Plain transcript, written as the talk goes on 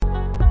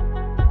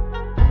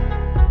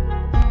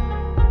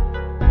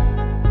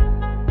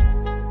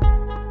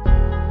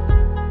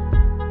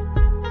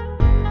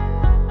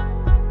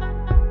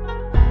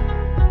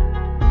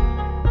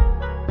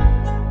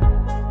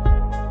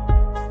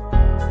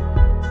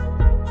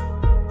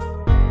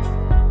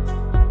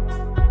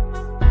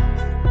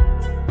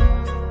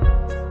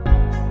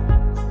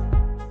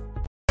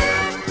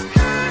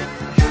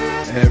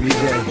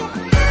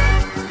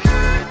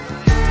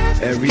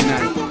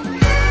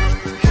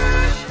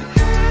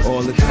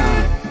all the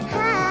time.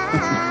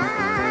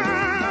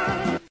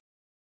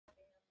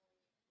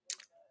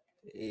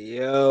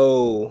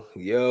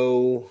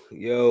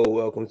 Yo,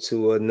 welcome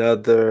to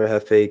another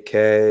Hefe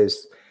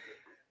Cast.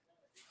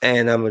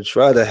 And I'm going to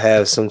try to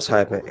have some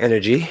type of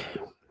energy.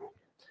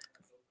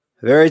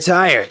 Very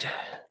tired.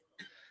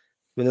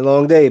 Been a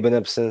long day. Been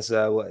up since,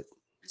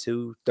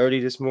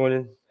 2:30 this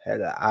morning. Had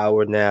an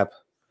hour nap.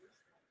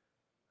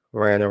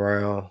 Ran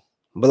around.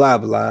 Blah,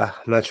 blah.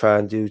 I'm not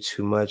trying to do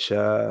too much.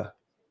 I'm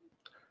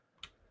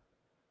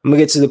going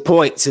to get to the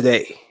point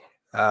today.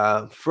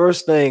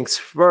 First things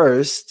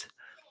first,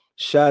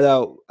 shout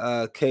out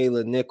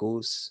Kayla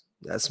Nichols.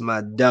 That's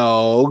my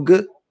dog.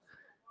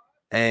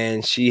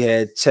 And she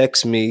had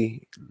texted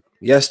me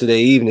yesterday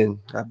evening,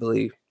 I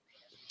believe.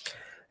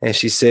 And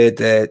she said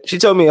that she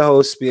told me a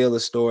whole spiel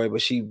of story,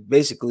 but she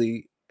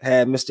basically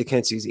had Mr.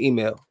 Kenzie's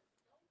email.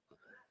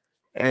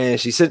 And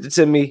she sent it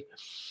to me.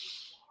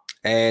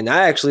 And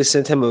I actually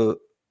sent him a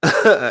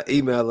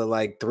email at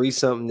like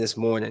 3-something this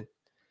morning.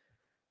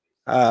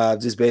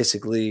 Just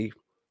basically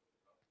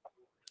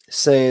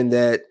saying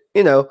that,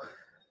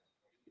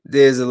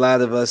 there's a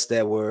lot of us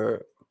that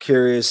were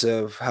curious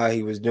of how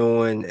he was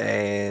doing,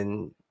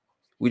 and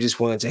we just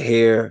wanted to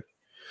hear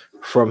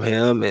from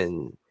him.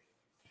 And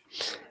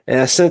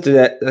I sent her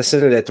that. I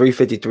sent her at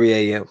 3:53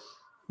 a.m.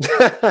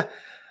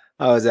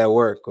 I was at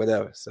work,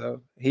 whatever.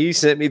 So he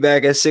sent me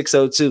back at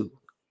 6:02.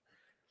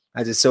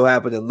 I just so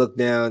happened to look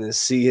down and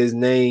see his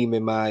name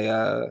in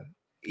my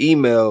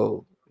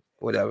email,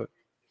 whatever.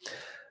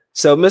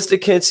 So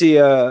Mr. Kenzie,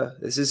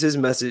 this is his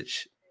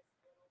message,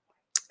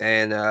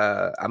 and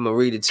I'm gonna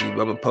read it to you. I'm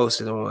gonna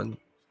post it on.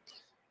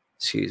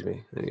 Excuse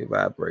me, let me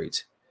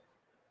vibrate.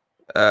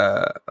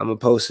 I'm gonna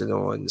post it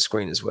on the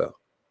screen as well.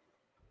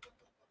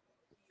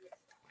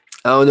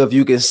 I don't know if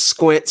you can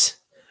squint,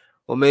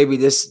 or maybe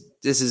this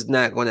is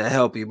not going to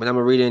help you, but I'm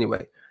gonna read it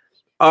anyway.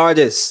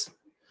 Artists,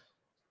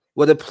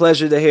 what a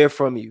pleasure to hear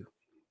from you.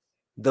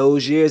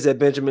 Those years at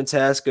Benjamin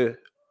Tasker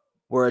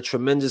were a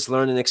tremendous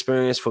learning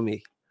experience for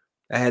me.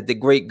 I had the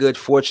great good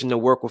fortune to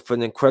work with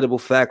an incredible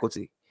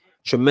faculty,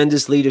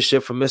 tremendous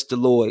leadership from Mr.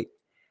 Lloyd,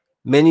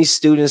 many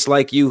students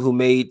like you who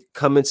made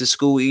coming to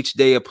school each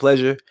day a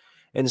pleasure,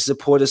 and the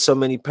support of so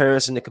many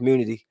parents in the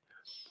community.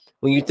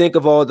 When you think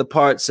of all the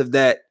parts of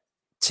that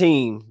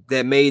team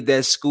that made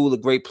that school a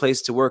great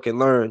place to work and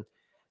learn,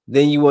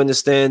 then you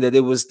understand that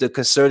it was the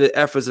concerted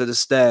efforts of the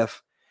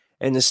staff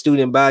and the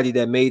student body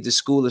that made the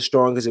school as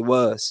strong as it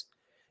was.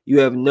 You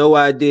have no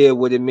idea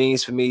what it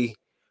means for me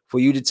for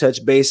you to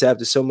touch base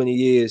after so many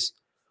years.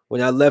 When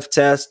I left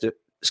Tasker,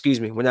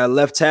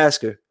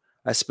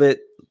 I spent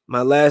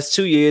my last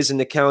 2 years in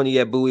the county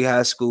at Bowie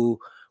High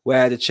School, where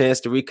I had a chance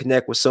to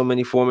reconnect with so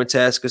many former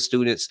Tasker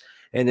students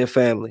and their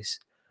families.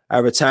 I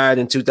retired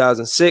in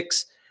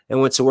 2006 and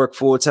went to work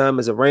full-time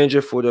as a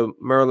ranger for the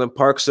Maryland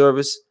Park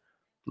Service.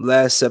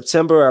 Last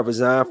September, I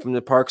resigned from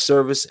the Park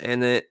Service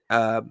and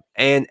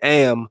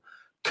am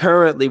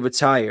currently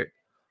retired.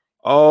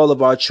 All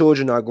of our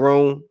children are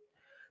grown.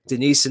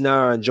 Denise and I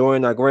are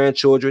enjoying our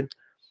grandchildren.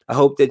 I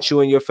hope that you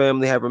and your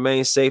family have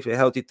remained safe and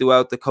healthy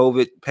throughout the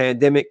COVID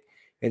pandemic,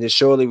 and has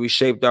surely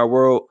reshaped our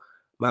world.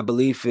 My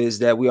belief is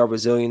that we are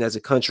resilient as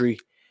a country,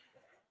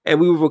 and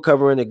we will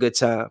recover in a good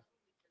time.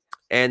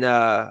 And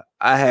I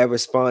have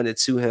responded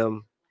to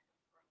him,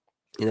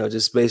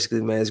 just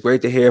basically, man, it's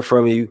great to hear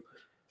from you.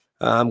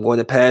 I'm going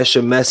to pass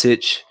your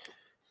message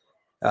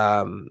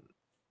to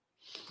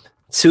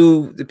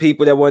the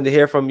people that wanted to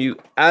hear from you.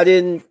 I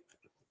didn't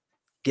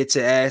get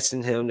to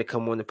asking him to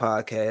come on the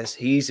podcast.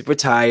 He's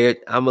retired.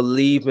 I'm going to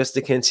leave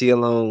Mr. Kenzie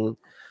alone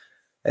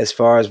as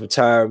far as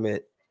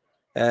retirement.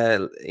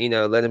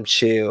 Let him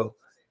chill.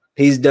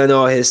 He's done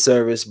all his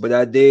service, but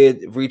I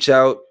did reach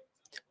out.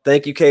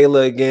 Thank you,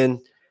 Kayla,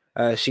 again.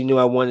 She knew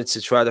I wanted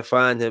to try to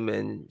find him,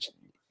 and,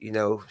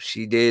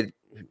 she did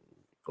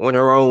on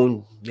her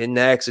own, didn't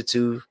ask her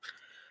to,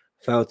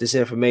 found this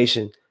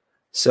information.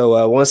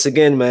 So once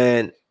again,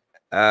 man,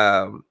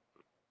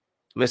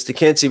 Mr.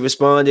 Kenzie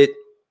responded.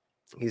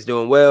 He's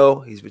doing well.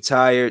 He's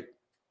retired.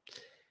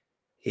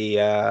 He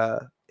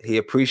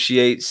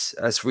appreciates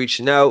us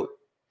reaching out.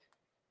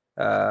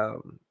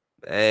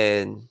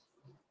 And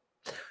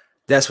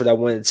that's what I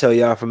wanted to tell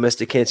y'all from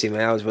Mr. Kenzie,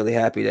 man. I was really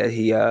happy that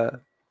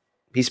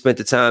he spent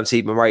the time to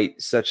even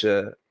write such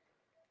a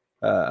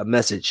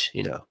message,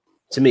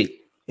 to me.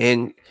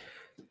 And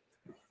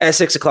at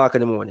 6:00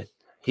 in the morning,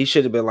 he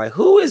should have been like,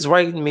 "Who is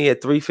writing me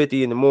at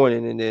 3:50 in the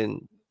morning?" And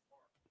then,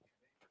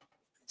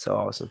 so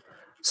awesome.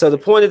 So the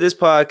point of this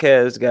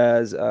podcast,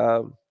 guys,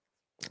 I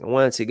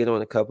wanted to get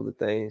on a couple of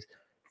things.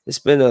 It's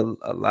been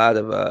a lot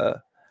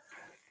of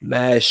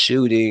mass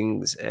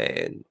shootings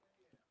and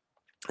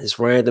just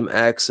random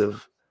acts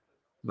of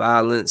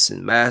violence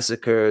and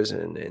massacres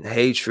and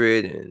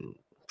hatred and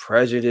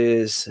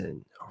prejudice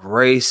and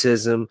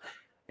racism.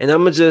 And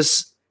I'm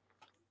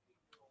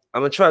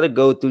gonna try to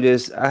go through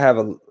this. I have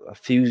a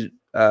few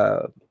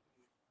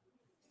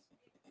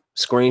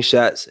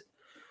screenshots,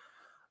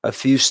 a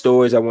few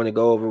stories I want to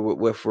go over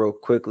with real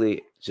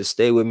quickly. Just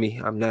stay with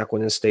me. I'm not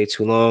going to stay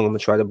too long. I'm going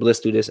to try to bliss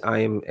through this. I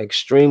am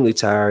extremely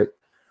tired,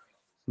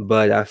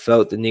 but I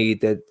felt the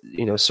need that,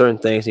 certain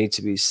things need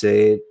to be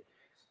said,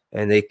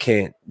 and they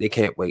can't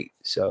wait.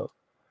 So,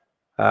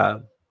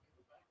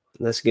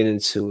 let's get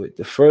into it.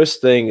 The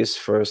first thing is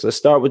first. Let's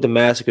start with the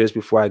massacres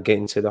before I get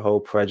into the whole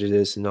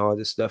prejudice and all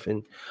this stuff,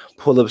 and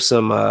pull up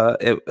some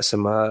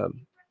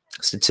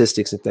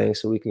statistics and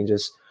things so we can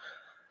just.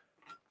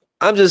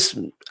 I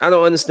don't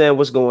understand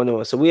what's going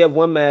on. So we have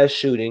one mass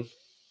shooting.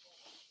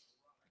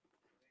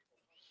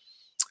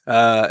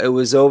 It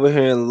was over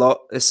here in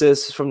it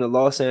says from the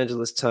Los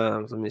Angeles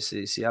Times. Let me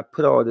see. See, I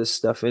put all this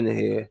stuff in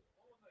here.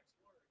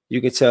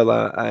 You can tell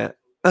I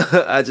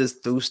I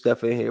just threw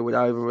stuff in here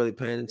without even really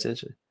paying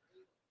attention.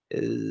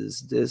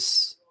 Is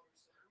this?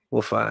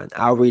 Well, fine.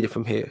 I'll read it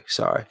from here.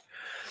 Sorry.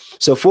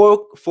 So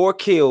four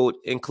killed,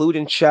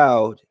 including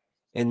child,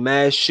 in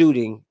mass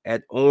shooting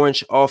at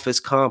Orange Office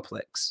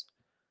Complex.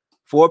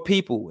 4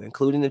 people,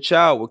 including the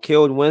child, were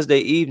killed Wednesday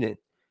evening,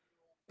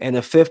 and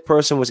a 5th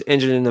person was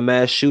injured in the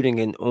mass shooting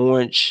in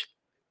Orange.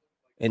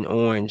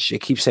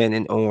 It keeps saying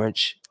in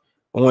Orange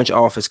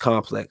Office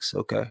Complex.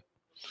 Okay.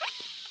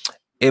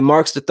 It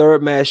marks the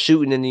 3rd mass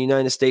shooting in the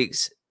United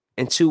States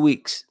in 2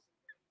 weeks,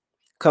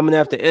 coming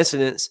after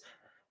incidents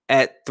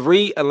at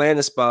 3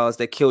 Atlanta spas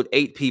that killed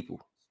 8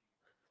 people,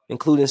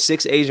 including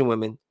 6 Asian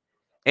women,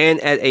 and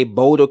at a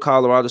Boulder,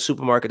 Colorado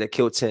supermarket that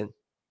killed 10.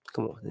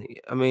 Come on.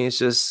 I mean,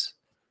 it's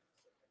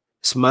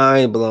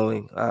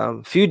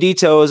mind-blowing. Few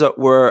details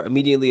were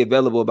immediately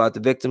available about the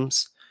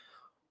victims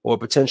or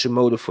potential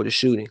motive for the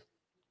shooting.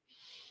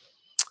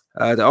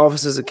 The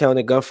officers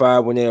encountered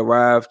gunfire when they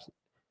arrived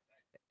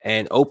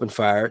and opened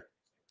fire.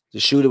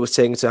 The shooter was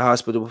taken to the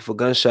hospital with a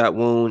gunshot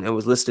wound and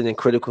was listed in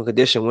critical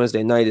condition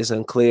Wednesday night. It's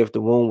unclear if the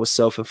wound was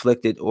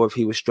self-inflicted or if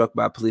he was struck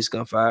by police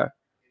gunfire.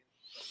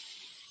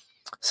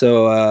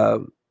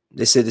 So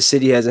they said the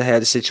city hasn't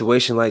had a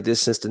situation like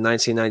this since the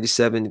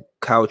 1997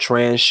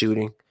 Caltrans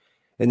shooting.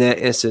 In that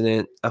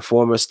incident, a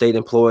former state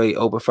employee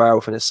opened fire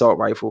with an assault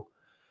rifle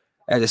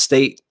at a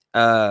state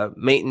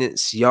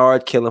maintenance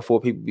yard, killing 4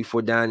 people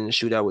before dying in a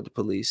shootout with the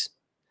police.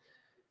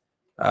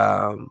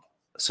 So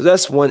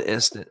that's one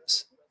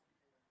instance.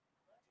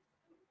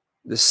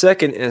 The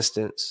second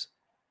instance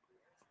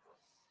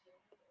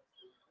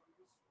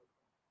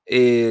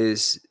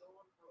is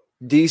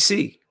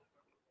DC.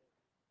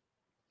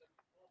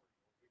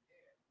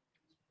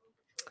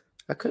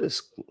 I could have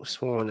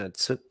sworn I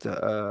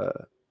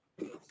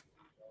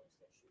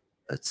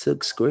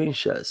took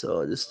screenshots of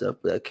all this stuff,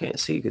 but I can't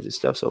see because the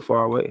stuff's so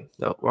far away.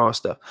 No, wrong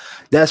stuff.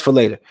 That's for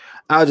later.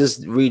 I'll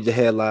just read the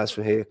headlines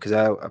from here because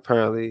I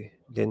apparently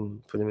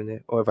didn't put them in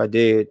there. Or if I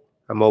did,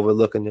 I'm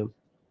overlooking them.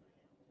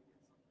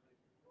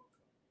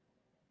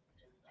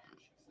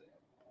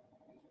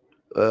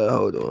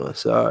 Hold on.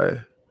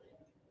 Sorry.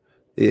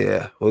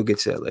 Yeah, we'll get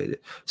to that later.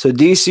 So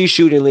DC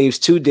shooting leaves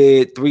 2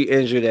 dead, 3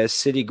 injured as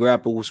city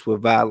grapples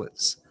with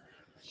violence.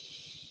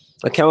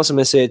 A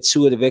councilman said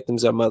 2 of the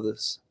victims are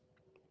mothers.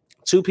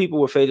 2 people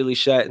were fatally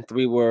shot and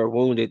 3 were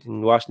wounded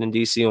in Washington,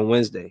 D.C. on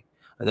Wednesday.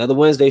 Another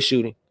Wednesday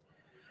shooting.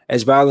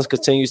 As violence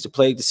continues to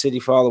plague the city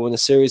following a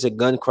series of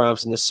gun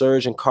crimes and a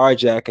surge in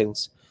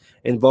carjackings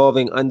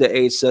involving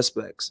underage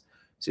suspects.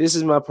 See, this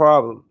is my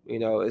problem.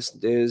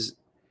 There's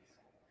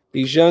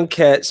these young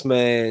cats,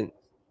 man.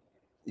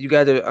 You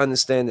got to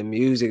understand the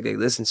music they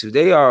listen to.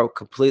 They are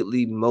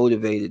completely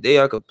motivated. They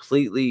are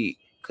completely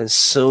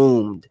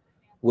consumed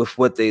with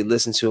what they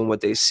listen to and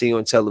what they see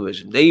on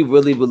television. They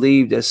really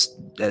believe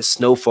that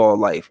snowfall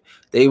life.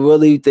 They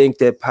really think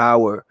that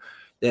power,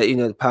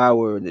 the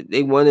power.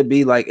 They want to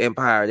be like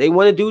Empire. They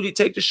want to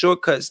take the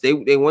shortcuts. They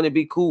want to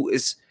be cool.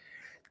 It's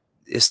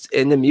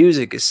in the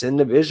music. It's in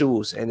the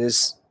visuals,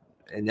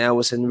 and now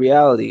it's in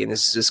reality, and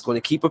it's just going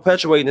to keep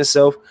perpetuating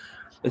itself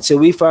until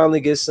we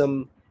finally get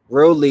some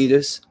real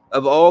leaders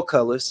of all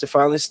colors to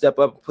finally step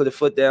up, put a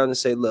foot down, and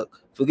say,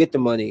 "Look, forget the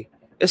money.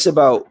 It's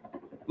about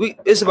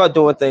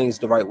doing things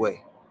the right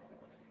way."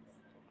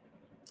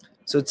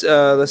 So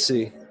let's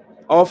see.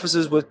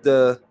 Officers with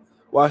the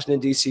Washington,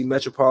 D.C.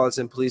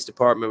 Metropolitan Police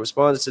Department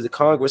responded to the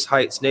Congress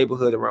Heights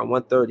neighborhood around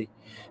 1:30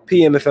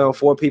 p.m. and found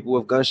 4 people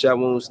with gunshot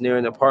wounds near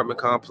an apartment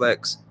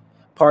complex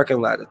parking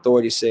lot.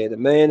 Authorities said a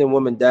man and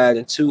woman died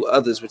and 2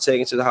 others were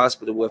taken to the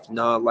hospital with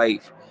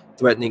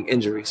non-life-threatening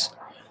injuries.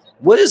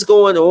 What is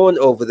going on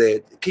over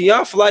there? Can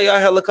y'all fly your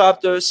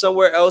helicopter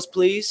somewhere else,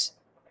 please?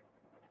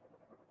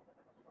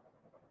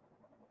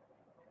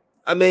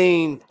 I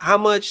mean, how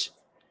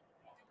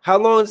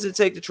long does it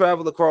take to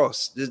travel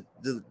across the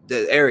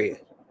area?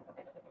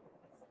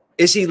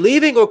 Is he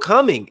leaving or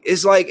coming?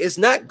 It's like it's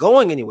not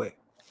going anywhere.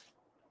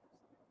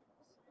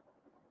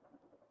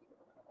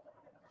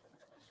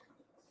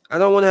 I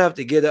don't want to have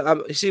to get up.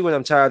 You see, when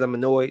I'm tired, I'm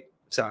annoyed.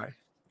 Sorry.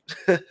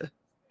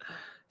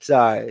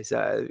 Sorry.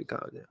 Let me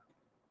calm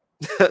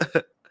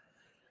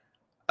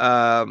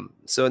down.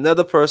 So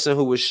another person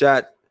who was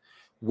shot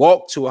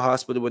walked to a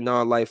hospital with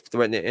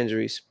non-life-threatening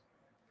injuries.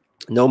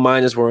 No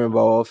minors were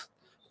involved,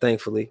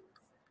 thankfully.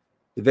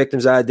 The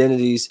victims'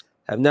 identities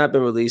have not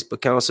been released,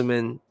 but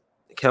Councilman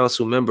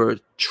Council member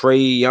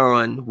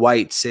Trayon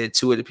White said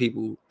 2 of the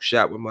people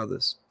shot were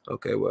mothers.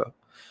 Okay, well,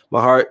 my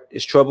heart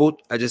is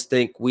troubled. I just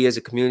think we as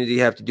a community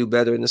have to do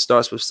better, and it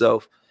starts with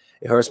self.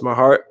 It hurts my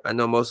heart. I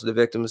know most of the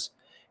victims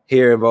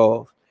here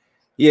involved.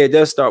 Yeah, it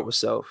does start with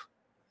self.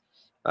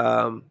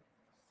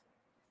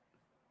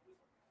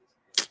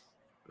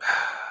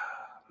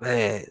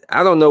 Man,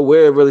 I don't know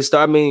where it really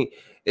starts. I mean,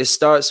 it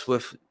starts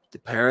with the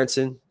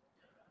parenting,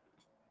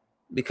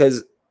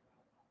 because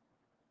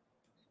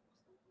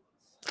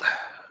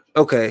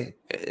okay,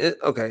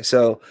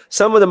 so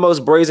some of the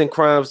most brazen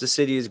crimes the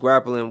city is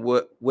grappling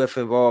with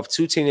involve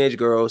 2 teenage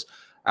girls.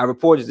 I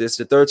reported this: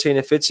 the 13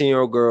 and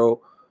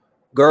 15-year-old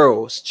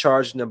girls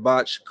charged in a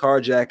botched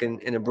carjacking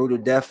and a brutal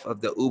death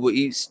of the Uber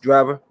Eats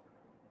driver.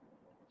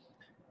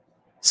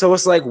 So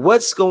it's like,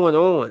 what's going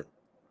on?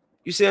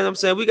 You see what I'm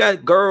saying? We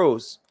got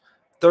girls,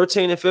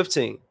 13 and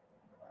 15.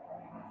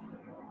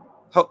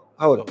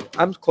 Hold on.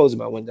 I'm closing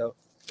my window.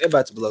 They're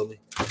about to blow me.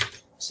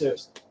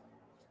 Seriously.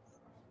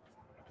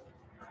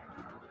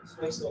 This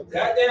makes no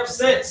goddamn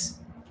sense.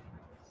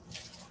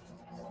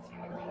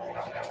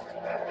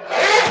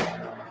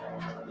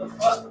 The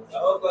fuck?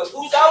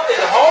 Who's out there?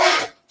 The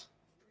Hulk?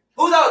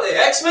 Who's out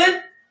there?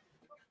 X-Men?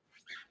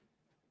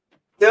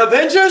 The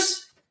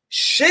Avengers?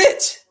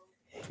 Shit.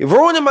 You're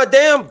ruining my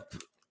damn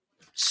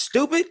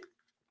stupid.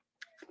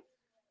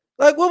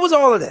 Like, what was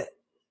all of that?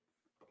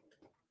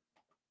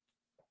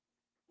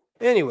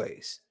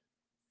 Anyways,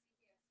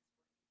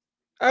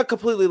 I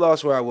completely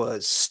lost where I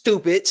was.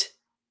 Stupid.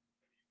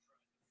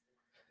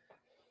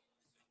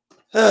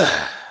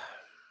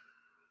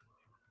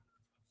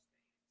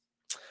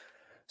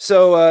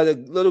 So the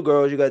little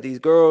girls, you got these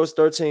girls,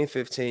 13,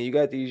 15. You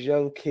got these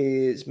young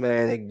kids,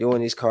 man, they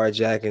doing these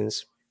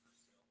carjackings.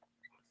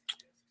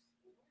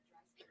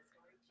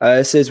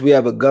 It says we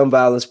have a gun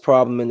violence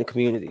problem in the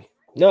community.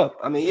 No,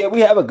 I mean, yeah,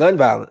 we have a gun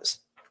violence.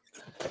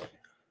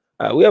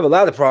 We have a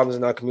lot of problems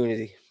in our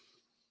community.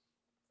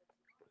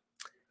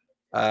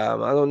 I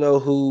don't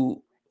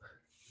know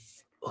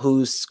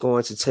who's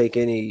going to take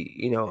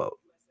any,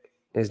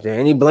 is there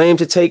any blame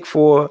to take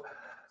for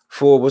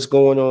what's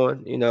going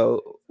on?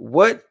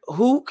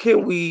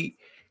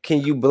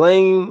 Can you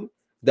blame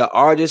the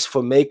artist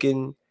for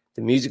making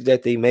the music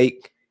that they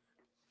make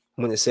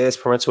when it says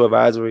parental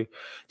advisory?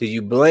 Do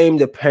you blame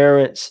the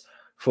parents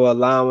for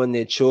allowing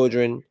their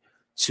children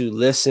to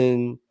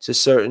listen to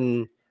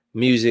certain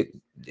music?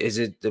 Is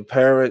it the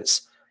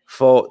parents'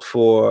 fault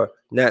for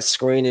not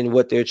screening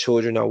what their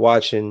children are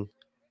watching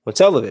on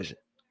television?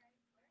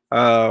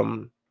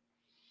 It's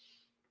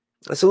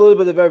a little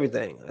bit of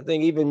everything. I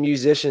think even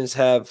musicians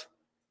have,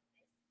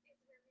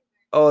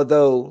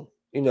 although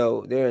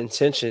their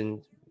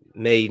intention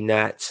may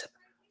not,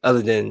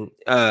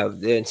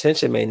 their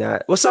intention may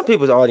not. Well, some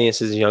people's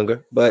audience is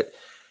younger, but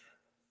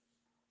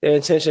their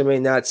intention may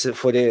not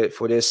for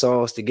their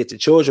songs to get to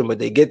children, but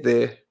they get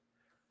there.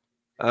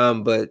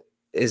 But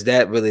is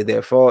that really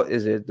their fault?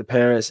 Is it the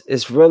parents?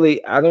 It's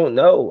really, I don't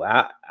know.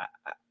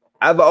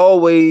 I've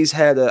always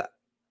had a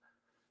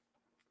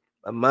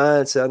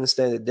mind to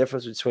understand the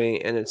difference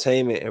between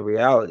entertainment and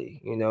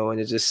reality, and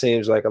it just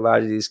seems like a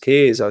lot of these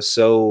kids are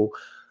so,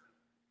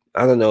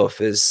 I don't know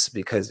if it's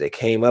because they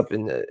came up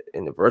in the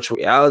virtual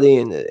reality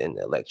and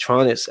the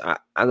electronics.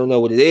 I don't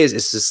know what it is.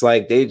 It's just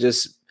like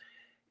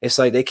it's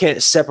like they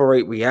can't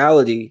separate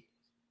reality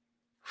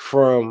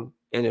from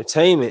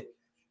entertainment,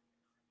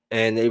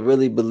 and they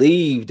really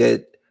believe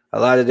that a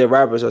lot of their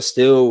rappers are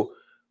still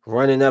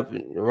running up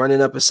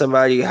at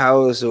somebody's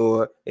house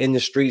or in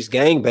the streets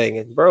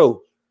gangbanging.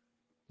 Bro,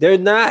 they're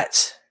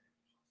not.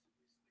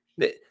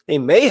 They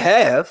may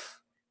have,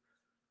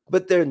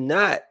 but they're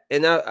not.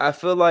 And I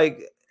feel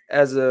like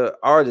as an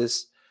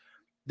artist,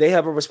 they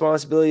have a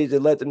responsibility to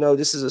let them know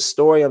this is a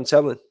story I'm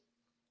telling.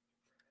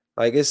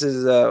 Like, this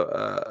is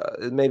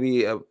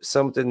maybe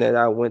something that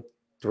I went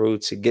through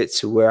to get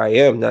to where I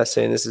am. Not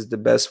saying this is the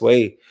best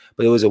way,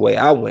 but it was a way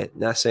I went.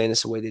 Not saying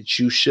it's a way that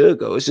you should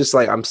go. It's just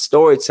like I'm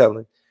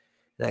storytelling,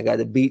 and I got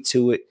a beat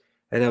to it,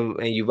 and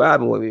you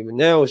vibing with me. But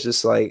now it's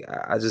just like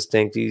I just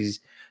think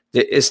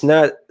it's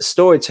not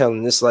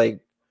storytelling. It's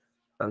like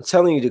I'm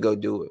telling you to go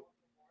do it.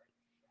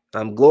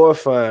 I'm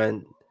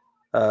glorifying,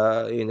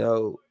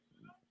 I'm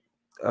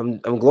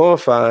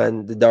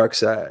glorifying the dark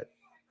side.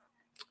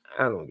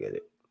 I don't get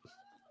it.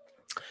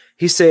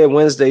 He said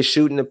Wednesday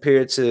shooting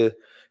appeared to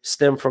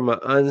stem from an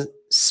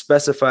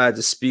unspecified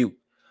dispute.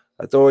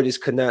 Authorities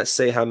could not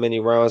say how many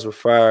rounds were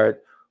fired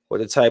or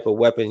the type of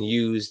weapon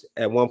used.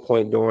 At one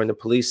point during the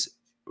police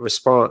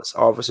response,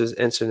 officers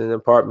entered an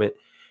apartment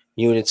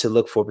unit to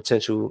look for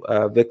potential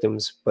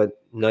victims, but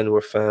none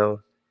were found.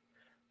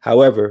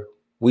 However,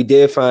 we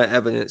did find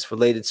evidence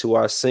related to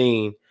our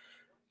scene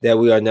that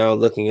we are now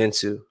looking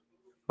into.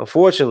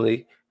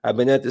 Unfortunately, I've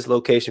been at this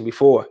location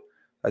before.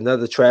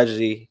 Another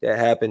tragedy that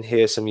happened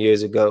here some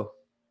years ago.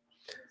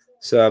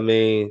 So I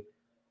mean,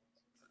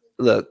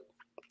 look,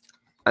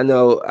 I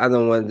know I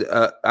don't want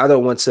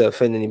to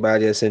offend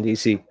anybody that's in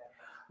DC.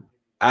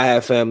 I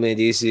have family in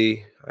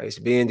DC. I used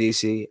to be in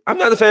DC. I'm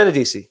not a fan of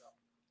DC.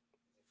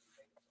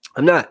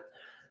 I'm not.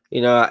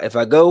 You know, if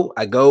I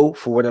go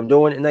for what I'm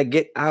doing and I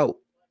get out.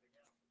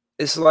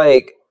 It's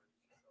like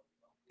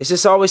it's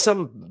just always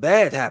something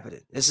bad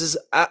happening. It's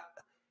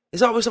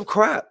always some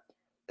crap.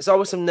 It's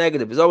always some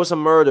negative. It's always some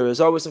murder. It's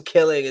always some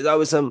killing. It's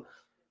always some.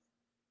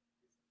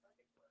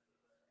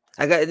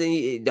 I got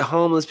the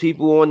homeless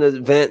people on the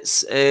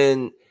vents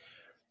and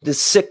the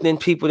sickening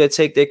people that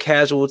take their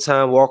casual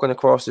time walking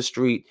across the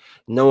street,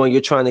 knowing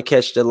you're trying to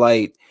catch the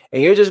light,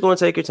 and you're just going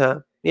to take your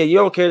time. Yeah, you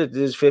don't care that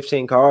there's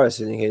 15 cars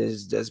sitting here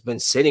that's been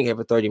sitting here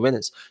for 30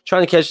 minutes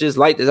trying to catch this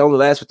light that only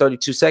lasts for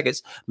 32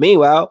 seconds.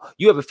 Meanwhile,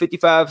 you have a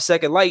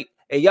 55-second light,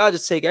 and y'all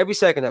just take every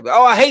second of it.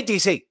 Oh, I hate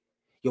DC.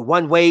 You're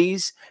one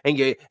ways, and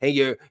you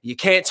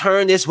can't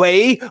turn this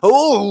way.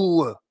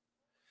 Oh,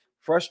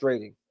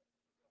 frustrating.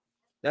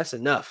 That's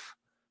enough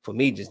for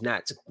me just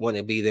not to want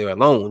to be there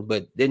alone.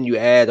 But then you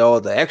add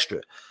all the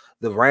extra,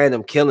 the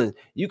random killing.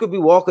 You could be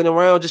walking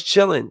around just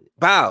chilling.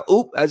 Bow.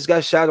 Oop, I just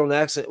got shot on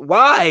accident.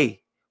 Why?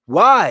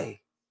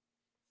 Why?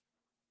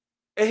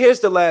 And here's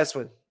the last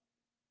one.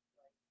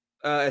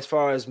 As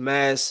far as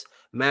mass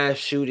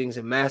shootings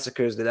and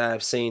massacres that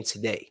I've seen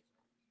today.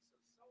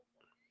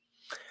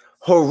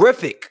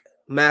 Horrific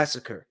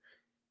massacre.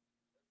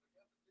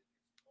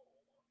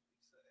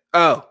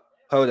 Oh,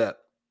 hold up.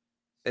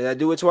 Did I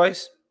do it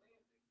twice?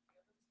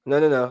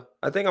 No.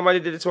 I think I might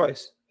have did it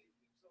twice.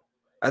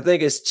 I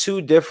think it's two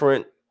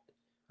different.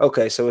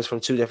 Okay, so it's from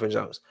two different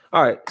zones.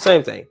 All right,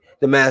 same thing.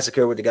 The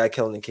massacre with the guy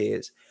killing the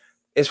kids.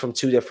 It's from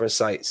two different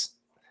sites.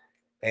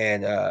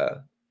 And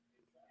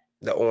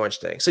the orange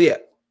thing. So yeah,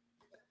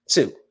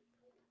 two.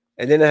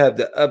 And then I have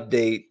the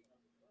update.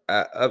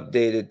 I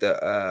updated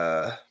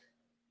the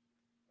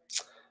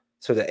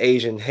the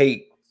Asian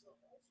hate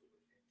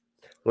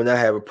when I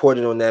had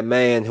reported on that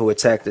man who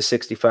attacked the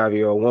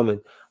 65-year-old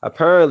woman.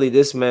 Apparently,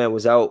 this man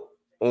was out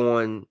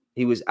on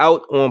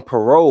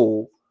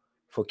parole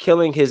for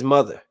killing his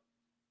mother.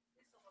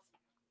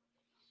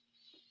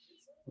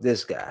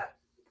 This guy.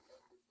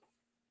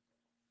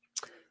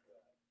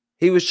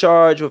 He was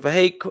charged with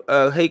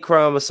a hate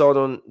crime assault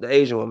on the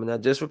Asian woman.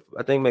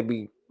 I think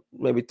maybe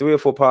 3 or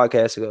 4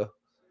 podcasts ago.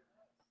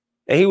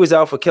 And he was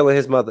out for killing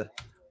his mother.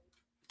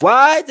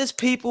 Why does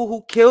people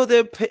who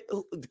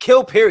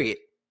kill period,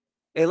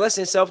 unless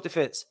in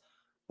self-defense,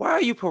 why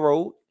are you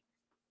paroled?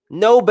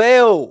 No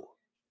bail.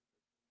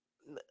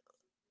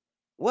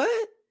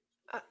 What?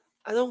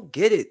 I don't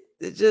get it.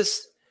 It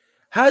just,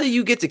 how do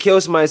you get to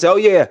kill somebody and say, oh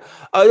yeah,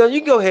 no,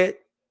 you can go ahead.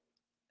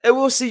 And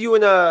we'll see you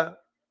in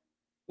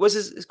what's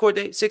his court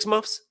date? 6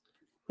 months?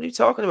 What are you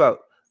talking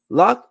about?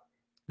 Lock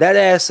that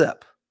ass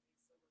up.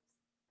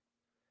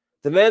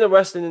 The man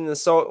arrested in an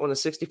assault on a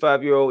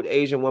 65-year-old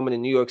Asian woman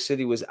in New York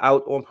City was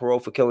out on parole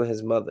for killing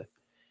his mother.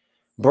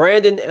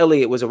 Brandon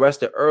Elliott was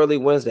arrested early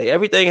Wednesday.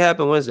 Everything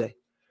happened Wednesday.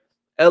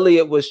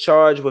 Elliott was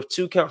charged with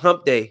 2 count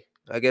hump day.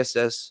 I guess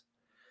that's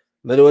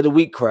middle of the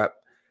week crap.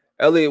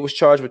 Elliott was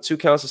charged with 2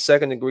 counts of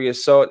second-degree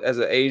assault as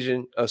an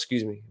Asian. Oh,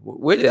 excuse me.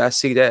 Where did I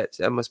see that?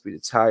 That must be the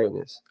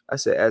tiredness. I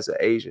said as an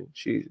Asian.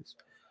 Jesus.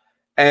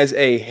 As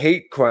a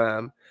hate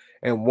crime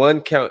and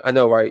 1 count. I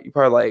know, right? You're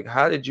probably like,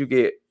 how did you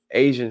get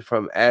Asian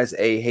from as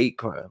a hate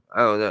crime? I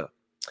don't know.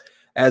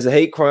 As a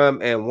hate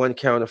crime and 1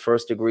 count of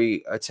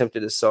first-degree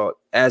attempted assault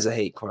as a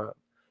hate crime.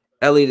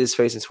 Elliott is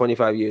facing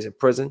 25 years in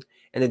prison,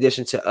 in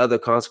addition to other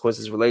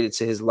consequences related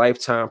to his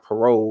lifetime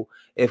parole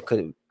if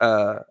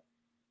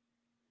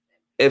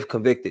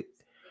convicted.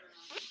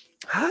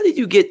 How did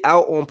you get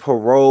out on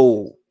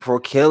parole for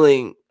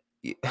killing?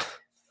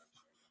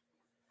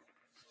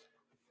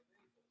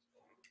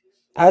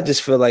 I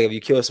just feel like if you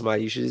kill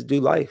somebody, you should just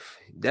do life.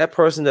 That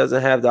person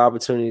doesn't have the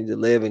opportunity to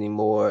live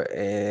anymore,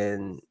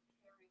 and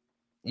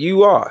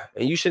you are,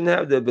 and you shouldn't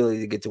have the ability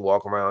to get to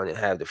walk around and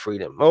have the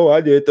freedom. Oh,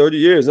 I did 30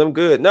 years. I'm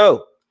good.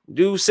 No,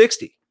 do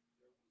 60.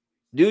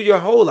 Do your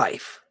whole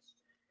life.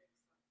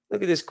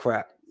 Look at this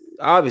crap.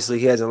 Obviously,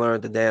 he hasn't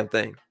learned the damn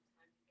thing.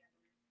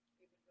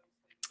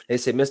 They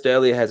said Mr.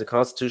 Elliott has a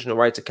constitutional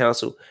right to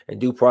counsel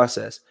and due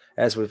process.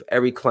 As with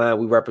every client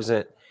we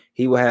represent,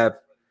 he will have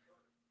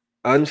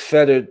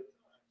unfettered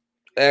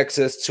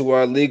access to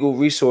our legal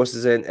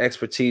resources and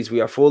expertise. We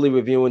are fully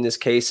reviewing this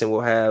case and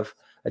will have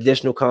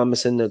additional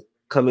comments in the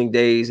coming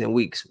days and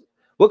weeks.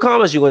 What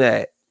comments you going to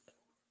add?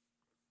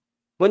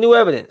 What new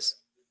evidence?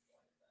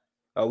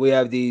 We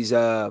have these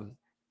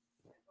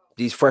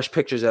fresh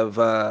pictures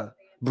of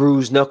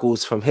bruised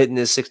knuckles from hitting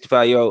this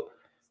 65-year-old.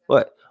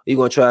 What? Are you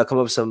going to try to come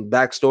up with some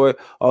backstory?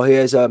 Oh,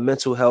 here's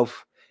mental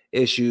health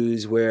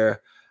issues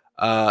where,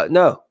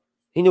 no,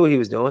 he knew what he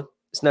was doing.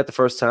 It's not the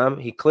first time.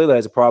 He clearly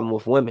has a problem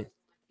with women.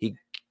 He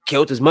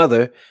killed his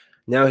mother.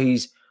 Now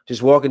he's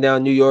just walking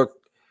down New York,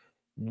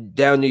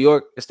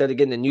 instead of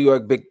getting the New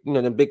York big,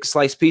 the big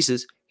slice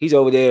pieces. He's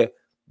over there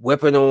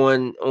whipping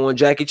on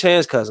Jackie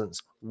Chan's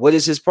cousins. What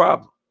is his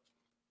problem?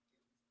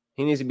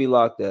 He needs to be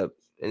locked up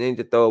and they need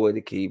to throw away the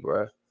key,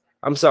 bro.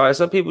 I'm sorry.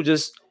 Some people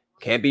just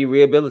can't be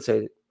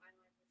rehabilitated.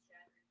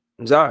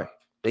 I'm sorry.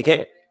 They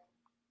can't.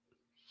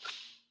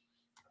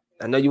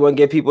 I know you want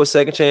to give people a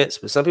second chance,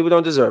 but some people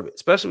don't deserve it,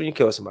 especially when you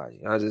kill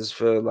somebody. I just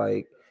feel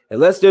like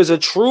unless there's a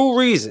true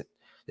reason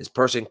This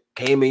person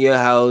came in your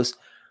house,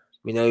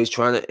 he's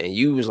trying to, and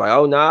you was like,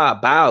 oh nah,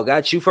 bow,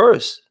 got you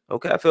first.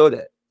 Okay, I feel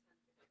that.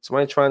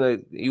 Somebody trying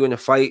to, you in a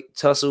fight,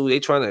 tussle, they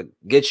trying to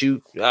get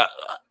you,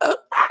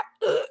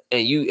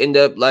 and you end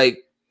up like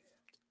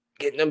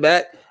getting them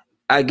back.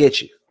 I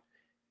get you.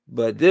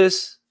 But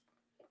this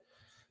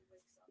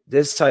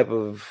type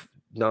of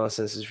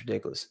nonsense is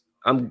ridiculous.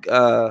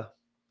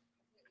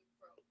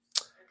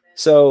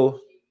 So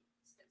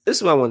this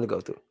is what I wanted to go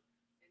through.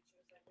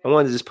 I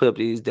wanted to just put up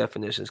these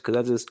definitions because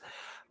I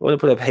want to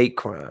put up hate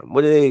crime.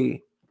 What are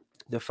they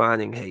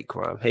defining hate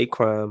crime? Hate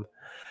crime,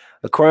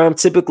 a crime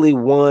typically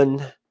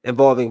one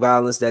involving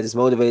violence that is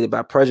motivated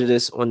by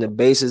prejudice on the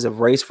basis of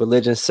race,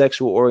 religion,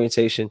 sexual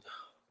orientation,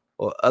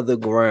 or other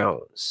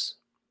grounds.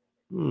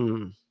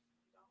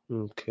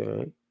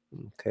 Okay.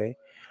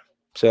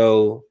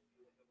 So,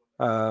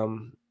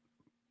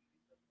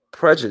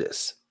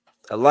 prejudice,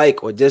 a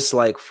like or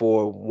dislike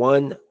for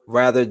one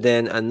rather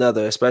than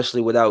another,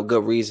 especially without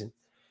good reason.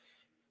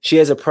 She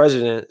has a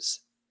prejudice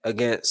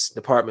against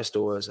department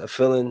stores, a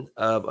feeling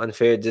of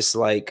unfair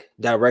dislike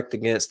direct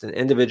against an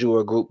individual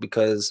or group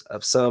because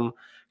of some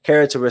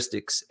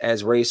characteristics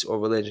as race or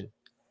religion.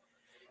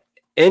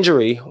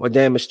 Injury or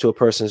damage to a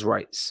person's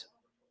rights.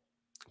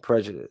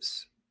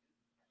 Prejudice.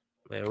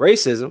 Man,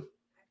 racism.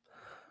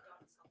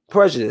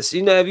 Prejudice.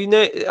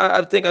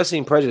 I think I've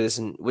seen prejudice,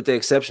 and with the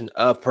exception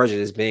of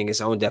prejudice being its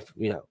own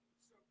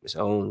its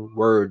own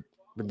word.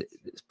 But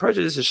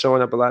prejudice is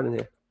showing up a lot in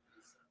here.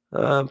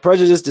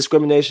 Prejudice,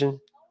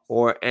 discrimination,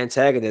 or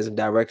antagonism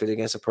directed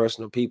against a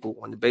person or people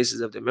on the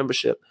basis of their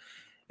membership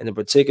in a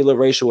particular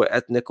racial or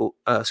ethnic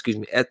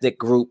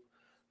group,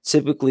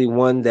 typically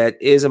one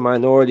that is a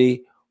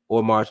minority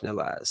or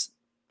marginalized.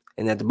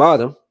 And at the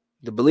bottom,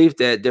 the belief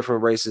that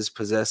different races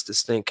possess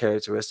distinct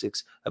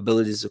characteristics,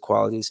 abilities, or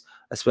qualities,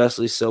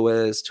 especially so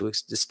as to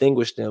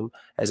distinguish them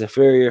as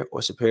inferior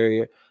or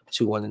superior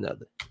to one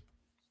another.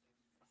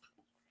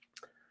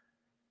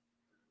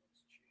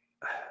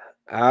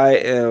 I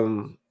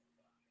am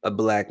a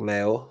black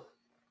male,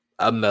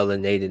 a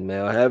melanated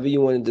male, however you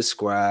want to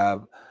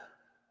describe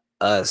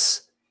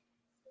us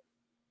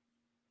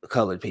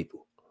colored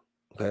people.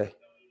 Okay.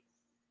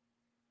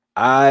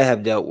 I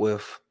have dealt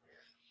with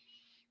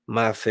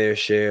my fair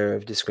share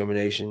of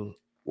discrimination,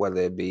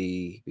 whether it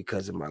be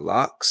because of my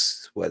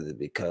locks, whether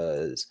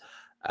because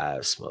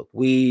I smoke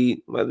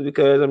weed, whether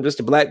because I'm just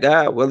a black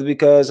guy, whether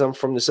because I'm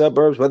from the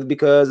suburbs, whether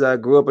because I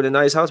grew up in a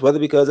nice house, whether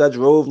because I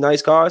drove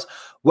nice cars,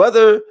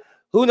 whether,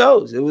 who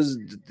knows? It was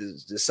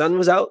the sun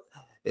was out.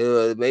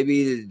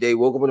 Maybe they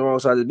woke up on the wrong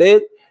side of the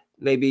bed.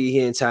 Maybe he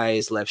didn't tie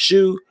his left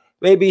shoe.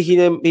 Maybe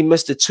he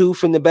missed a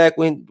tooth in the back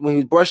when he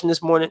was brushing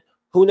this morning.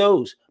 Who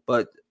knows?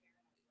 But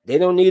they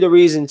don't need a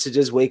reason to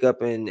just wake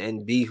up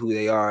and be who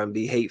they are and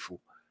be hateful.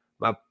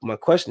 My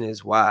question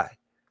is why?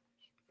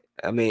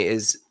 I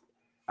mean,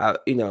 are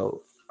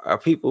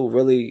people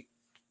really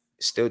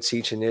still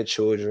teaching their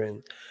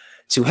children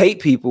to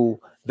hate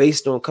people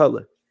based on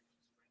color,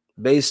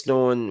 based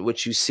on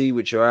what you see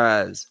with your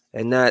eyes,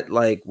 and not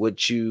like what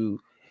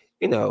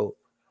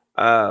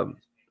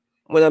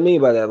what I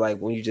mean by that, like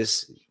when you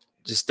just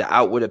the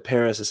outward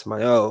appearance of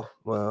somebody. Oh,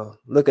 well,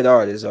 look at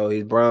artists. Oh,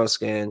 he's brown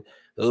skinned.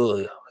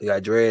 Oh, he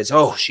got dreads.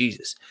 Oh,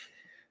 Jesus.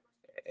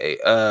 Hey,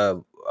 I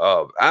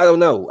don't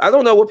know. I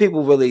don't know what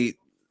people really.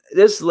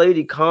 This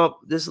lady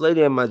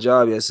at my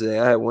job yesterday.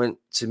 I had went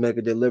to make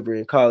a delivery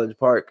in College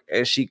Park,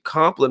 and she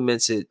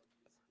complimented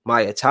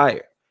my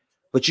attire.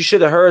 But you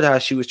should have heard how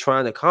she was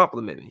trying to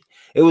compliment me.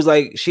 It was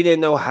like she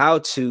didn't know how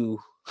to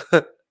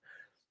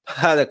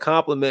how to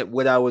compliment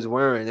what I was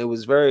wearing. It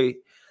was very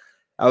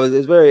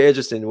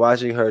interesting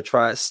watching her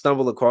try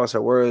stumble across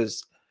her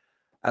words.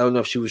 I don't know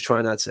if she was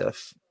trying not to.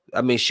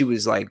 I mean, she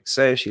was like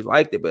saying she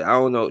liked it, but I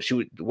don't know.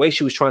 The way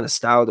she was trying to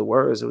style the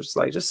words, it was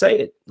like, just say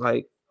it.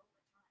 Like,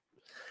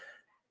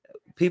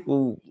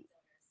 people,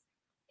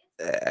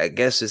 I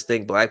guess, just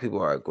think black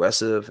people are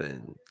aggressive,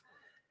 and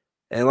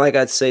like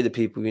I'd say to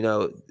people,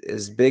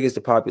 as big as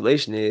the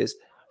population is,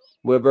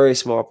 we're a very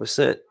small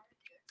percent.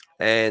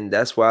 And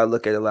that's why I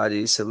look at a lot of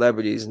these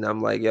celebrities and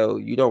I'm like, yo,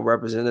 you don't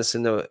represent us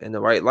in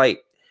the right light.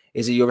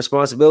 Is it your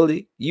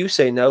responsibility? You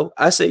say no.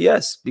 I say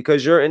yes,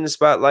 because you're in the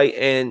spotlight,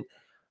 and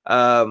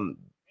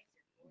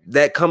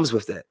that comes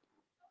with that.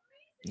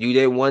 You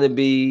didn't want to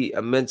be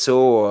a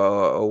mentor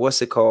or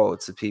what's it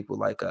called to people,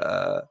 like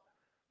a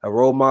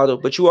role model,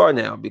 but you are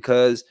now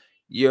because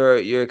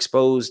you're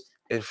exposed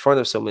in front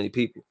of so many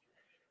people.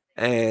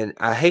 And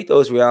I hate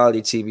those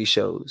reality TV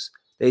shows.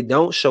 They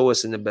don't show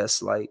us in the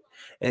best light.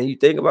 And you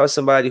think about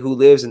somebody who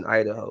lives in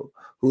Idaho,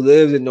 who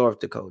lives in North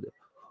Dakota,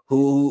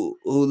 who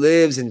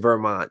lives in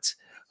Vermont,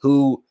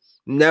 who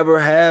never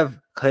have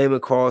came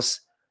across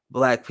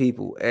black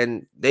people,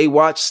 and they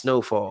watch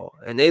Snowfall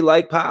and they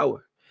like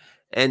Power,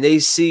 and they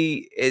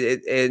see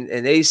it,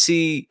 and they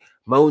see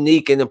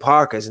Monique and the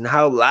Parkers and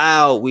how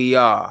loud we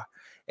are,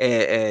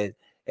 and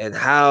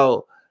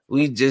how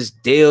we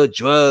just deal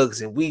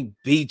drugs and we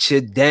beat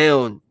you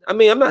down. I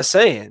mean, I'm not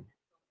saying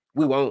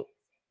we won't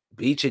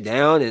beat you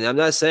down, and I'm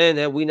not saying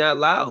that we not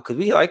loud, because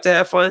we like to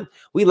have fun.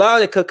 We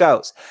loud at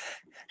cookouts.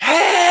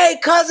 hey,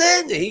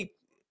 cousin.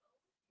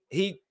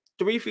 He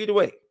 3 feet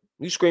away.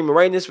 You screaming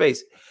right in his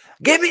face.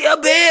 Give me a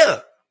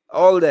beer.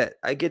 All of that.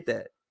 I get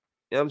that.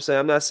 You know what I'm saying?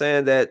 I'm not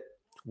saying that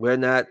we're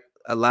not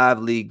a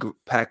lively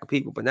pack of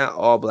people, but not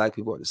all black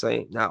people are the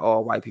same. Not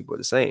all white people are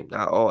the same.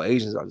 Not all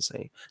Asians are the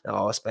same. Not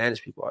all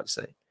Spanish people are the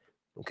same.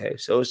 Okay.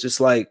 So it's just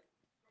like,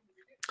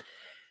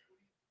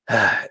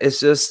 it's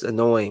just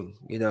annoying,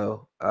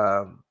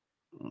 I'm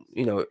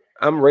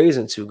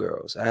raising 2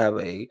 girls. I have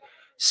a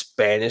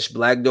Spanish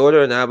black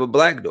daughter and I have a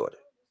black daughter.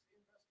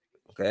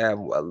 Okay, I have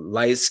a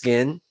light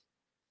skin,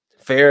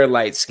 fair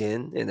light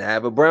skin, and I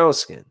have a brown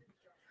skin.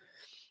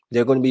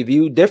 They're going to be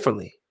viewed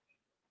differently.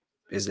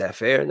 Is that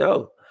fair?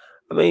 No.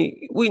 I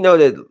mean, we know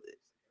that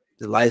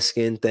the light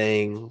skin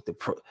thing,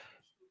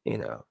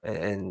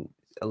 and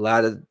a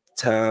lot of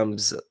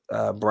times,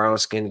 brown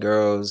skinned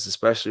girls,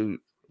 especially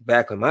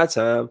back in my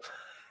time,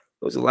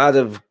 there was a lot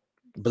of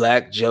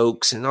black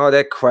jokes and all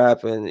that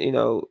crap, and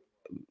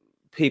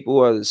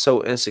people are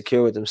so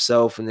insecure with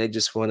themselves, and they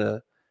just want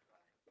to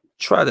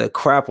try to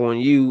crap on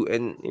you,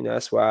 and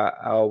that's why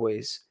I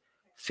always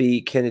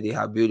feed Kennedy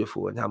how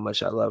beautiful and how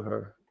much I love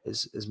her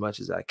as much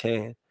as I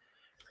can.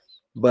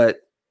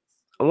 But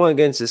I want to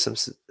get into some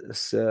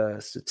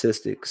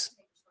statistics.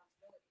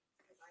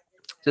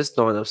 Just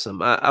throwing up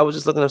some. I was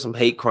just looking up some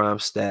hate crime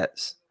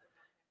stats.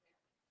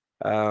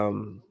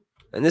 And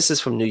this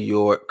is from New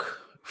York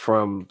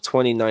from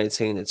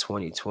 2019 to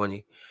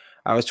 2020.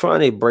 I was trying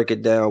to break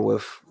it down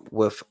with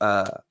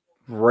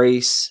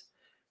race,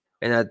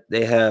 and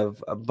they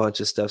have a bunch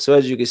of stuff. So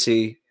as you can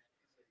see,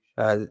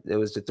 there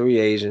was the 3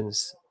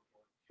 Asians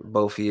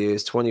both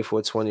years,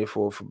 24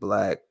 for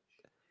black.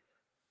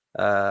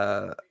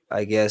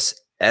 I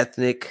guess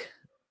ethnic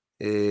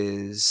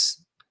is,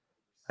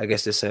 I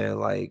guess they're saying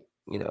like,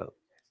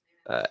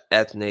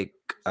 ethnic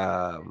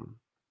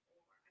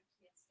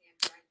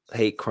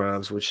hate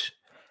crimes, which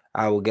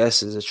I would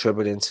guess is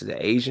attributed to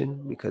the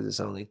Asian because it's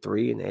only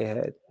 3 and they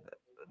had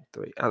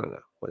 3. I don't know,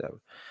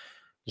 whatever.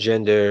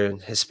 Gender and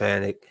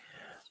Hispanic.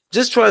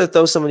 Just trying to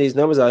throw some of these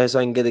numbers out here so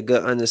I can get a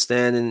good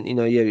understanding.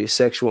 You have your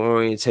sexual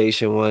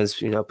orientation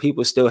ones.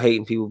 People still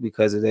hating people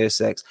because of their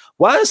sex.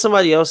 Why does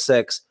somebody else's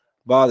sex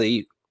bother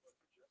you?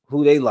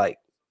 Who they like?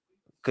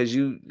 Because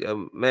a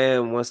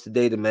man wants to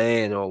date a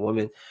man or a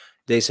woman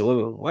dates a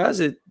woman. Why does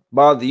it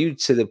bother you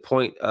to the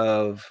point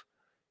of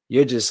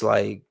you're just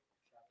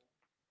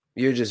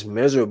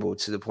miserable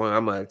to the point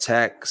I'm gonna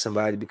attack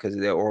somebody because of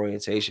their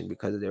orientation,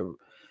 because of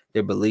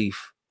their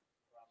belief?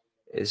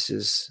 It's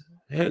just,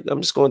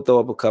 I'm just gonna throw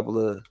up a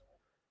couple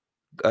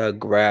of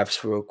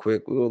graphs real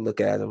quick. We'll look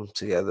at them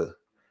together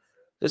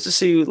just to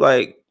see,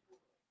 like,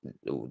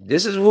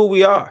 this is who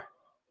we are.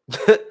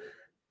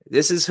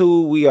 This is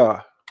who we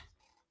are.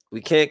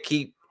 We can't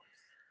keep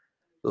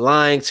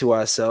lying to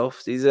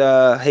ourselves. These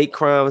are hate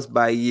crimes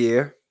by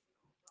year,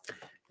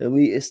 and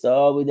it's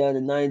all the way down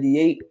to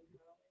 98.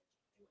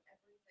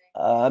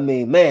 I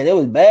mean, man, it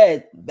was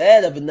bad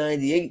up in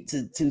 98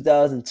 to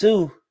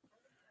 2002.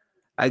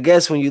 I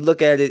guess when you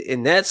look at it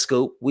in that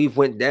scope, we've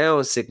went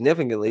down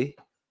significantly.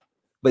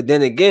 But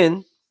then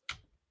again,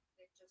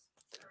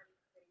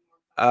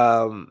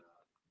 there's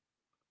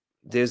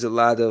a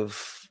lot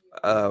of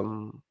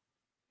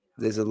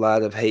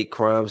hate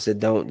crimes that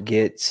don't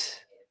get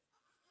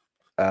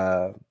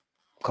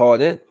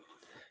called in,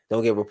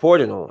 don't get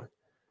reported on,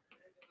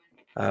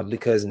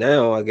 because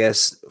now I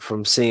guess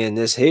from seeing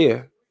this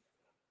here,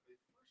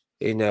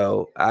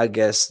 I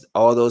guess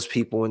all those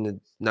people in the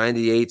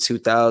 98,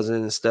 2000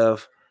 and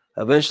stuff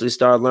eventually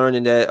start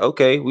learning that,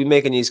 okay, we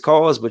making these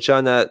calls, but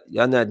y'all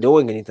not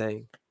doing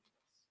anything.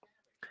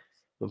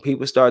 When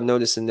people start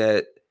noticing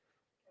that,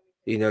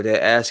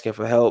 they're asking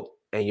for help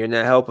and you're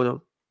not helping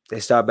them, they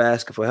stop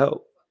asking for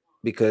help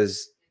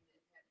because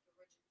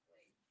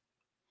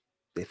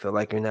they feel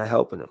like you're not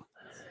helping them.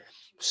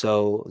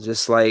 So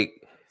just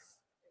like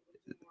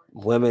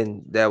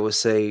women that would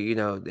say,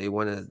 they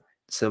want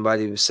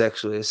somebody to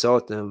sexually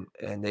assault them,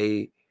 and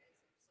they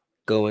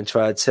go and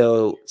try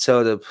to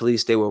tell the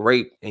police they were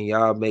raped, and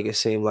y'all make it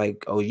seem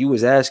like, oh, you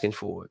was asking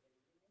for it.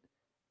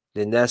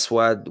 Then that's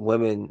why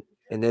women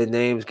and their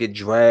names get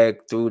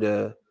dragged through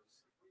the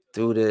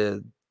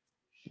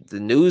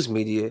news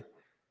media.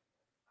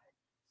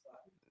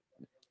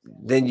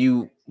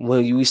 Then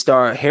when you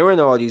start hearing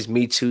all these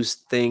Me Too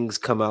things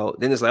come out,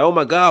 then it's like, oh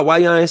my God, why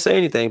y'all ain't say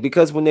anything?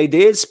 Because when they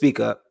did speak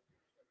up,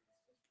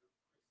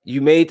 you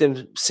made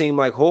them seem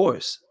like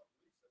whores.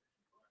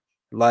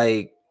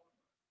 Like,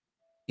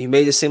 you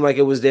made it seem like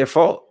it was their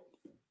fault.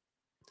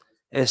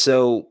 And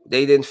so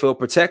they didn't feel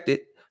protected,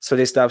 so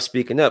they stopped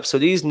speaking up. So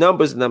these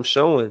numbers that I'm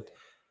showing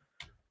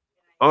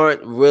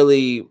aren't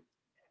really,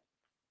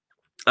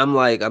 and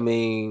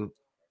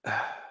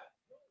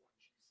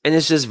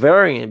it's just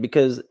varying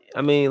because,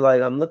 I'm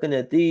looking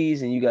at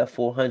these and you got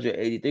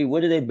 483.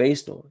 What are they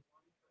based on?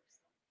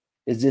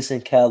 Is this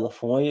in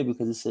California?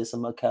 Because it says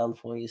something about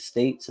California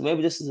state. So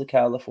maybe this is a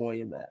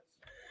California map.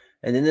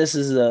 And then this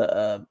is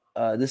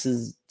this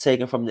is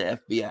taken from the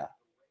FBI.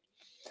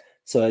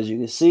 So as you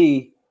can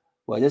see,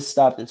 Well, this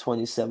stopped in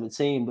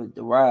 2017, but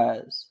the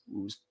rise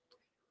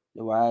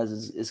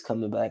is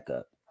coming back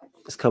up.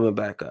 It's coming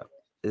back up.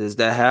 Does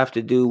that have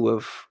to do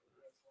with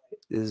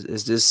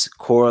is this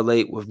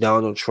correlate with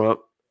Donald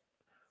Trump?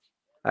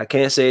 I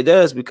can't say it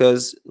does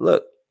because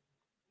look,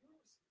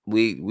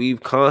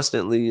 we've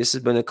constantly, this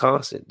has been a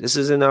constant. This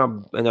is in our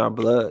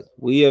blood.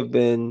 We have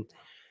been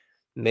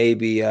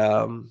maybe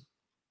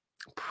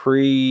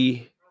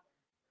pre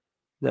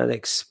not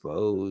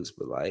exposed,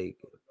 but like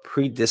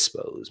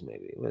predisposed,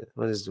 maybe.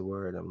 What is the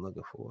word I'm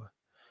looking for?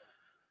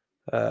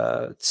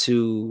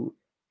 To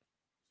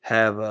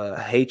have a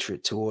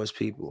hatred towards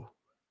people.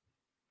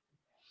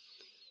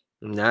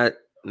 Not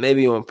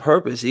maybe on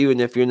purpose, even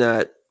if you're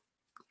not,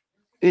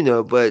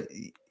 but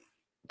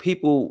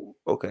people,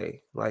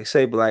 okay, like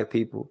say black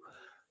people,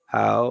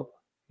 how,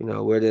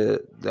 we're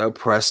the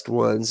oppressed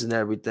ones and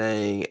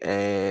everything.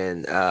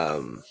 And,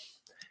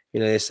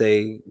 they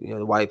say,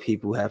 the white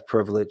people have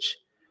privilege,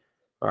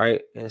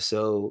 right? And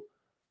so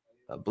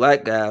a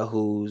black guy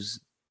who's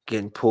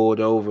getting pulled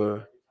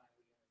over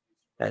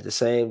at the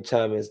same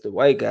time as the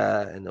white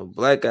guy and the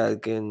black guy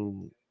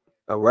getting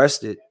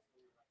arrested,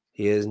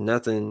 he has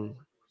nothing,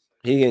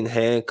 he getting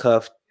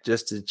handcuffed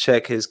just to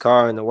check his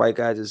car and the white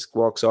guy just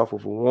walks off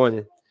with a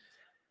warning.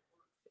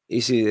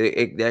 You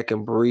see, that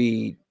can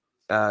breed,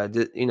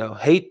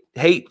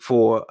 hate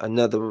for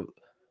another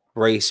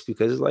race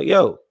because it's like,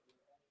 yo,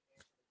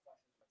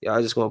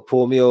 y'all just gonna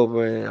pull me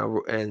over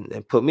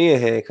and put me in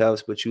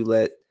handcuffs, but you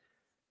let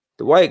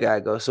the white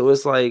guy go. So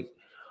it's like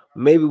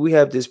maybe we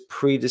have this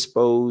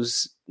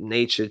predisposed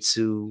nature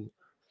to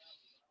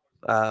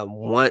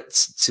want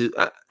to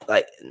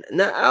like.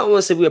 Not, I don't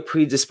want to say we are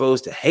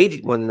predisposed to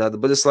hate one another,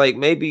 but it's like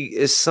maybe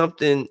it's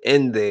something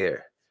in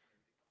there.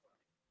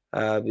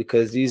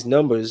 Because these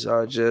numbers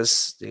are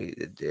just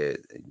they're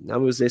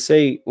numbers. They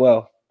say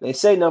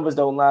numbers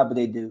don't lie, but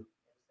they do.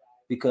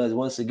 Because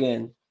once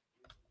again,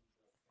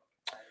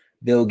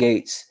 Bill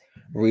Gates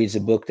reads a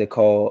book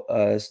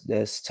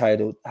that's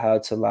titled "How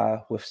to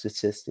Lie with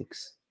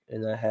Statistics,"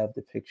 and I have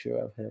the picture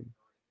of him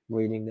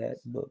reading that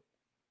book.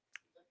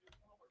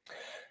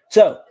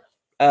 So,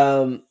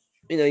 you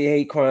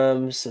hate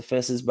crimes,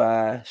 offenses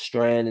by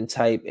strand and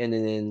type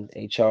ending in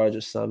a charge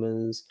or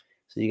summons.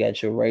 So you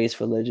got your race,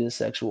 religion,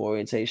 sexual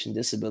orientation,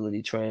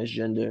 disability,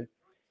 transgender,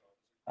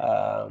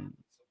 and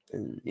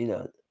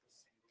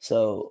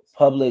so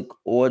public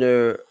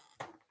order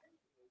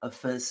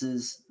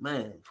offenses,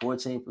 man,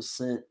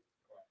 14%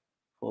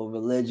 for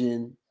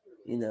religion.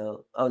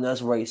 Oh, no,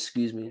 that's race.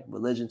 Excuse me,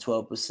 religion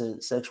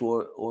 12%,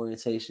 sexual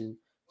orientation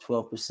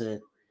 12%,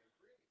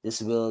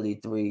 disability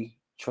 3,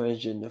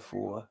 transgender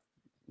 4,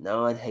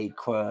 non-hate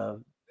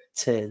crime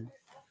 10.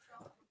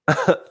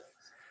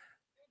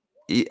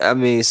 I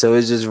mean, so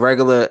it's just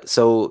regular.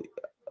 So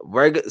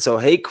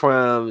hate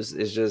crimes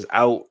is just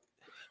out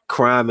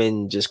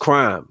criming just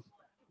crime.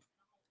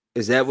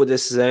 Is that what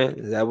this is saying?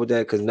 Is that what that?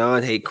 Because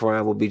non-hate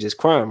crime will be just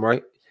crime,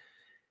 right?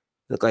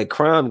 Look like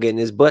crime getting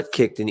his butt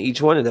kicked in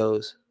each one of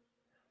those.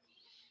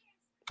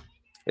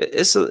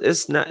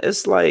 It's not.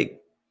 It's like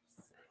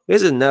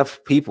there's enough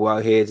people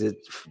out here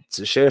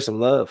to share some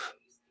love.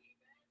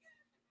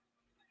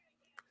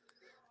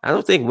 I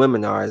don't think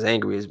women are as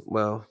angry as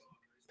well.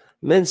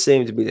 Men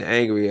seem to be the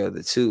angrier of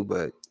the two,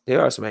 but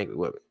there are some angry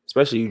women,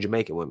 especially you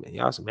Jamaican women.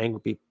 Y'all some angry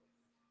people.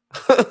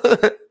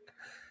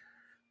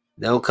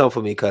 Don't come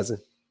for me, cousin.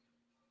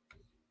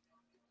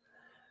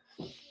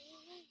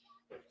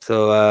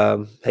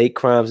 So, hate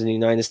crimes in the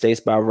United States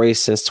by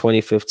race since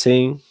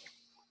 2015.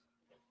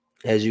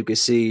 As you can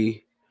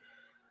see,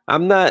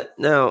 I'm not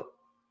now.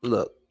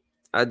 Look,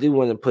 I do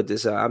want to put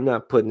this out. I'm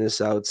not putting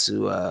this out to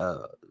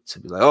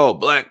be like, oh,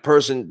 black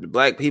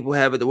people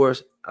have it the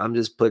worst. I'm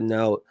just putting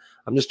out.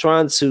 I'm just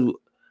trying to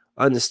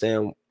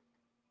understand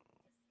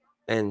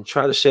and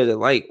try to shed a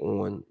light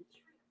on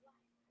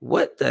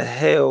what the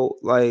hell.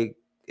 Like,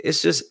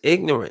 it's just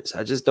ignorance.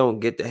 I just don't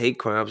get the hate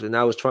crimes, and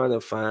I was trying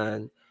to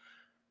find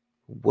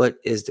what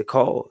is the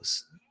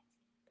cause,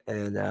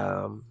 and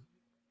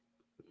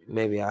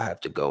maybe I have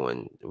to go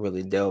and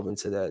really delve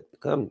into that.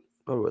 I'm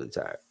really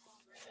tired.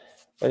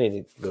 I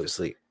need to go to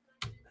sleep.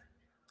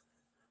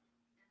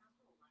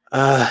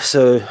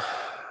 So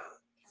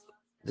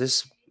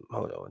this,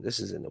 hold on, this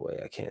is in the way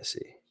I can't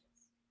see.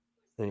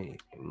 Let me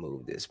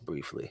move this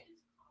briefly.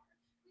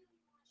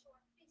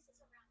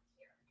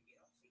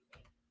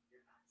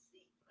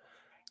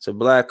 So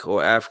black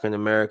or African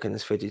American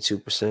is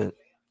 52%.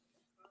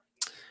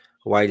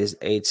 White is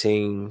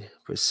 18%.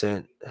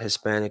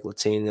 Hispanic,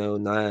 Latino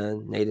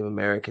 9. Native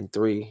American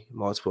 3.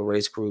 Multiple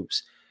race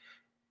groups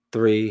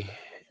 3.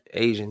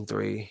 Asian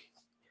 3.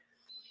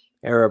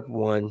 Arab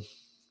 1.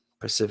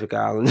 Pacific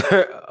Islander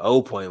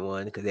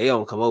 0.1 because they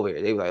don't come over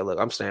here. They be like, look,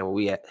 I'm staying where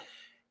we at.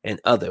 And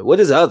other.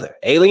 What is other?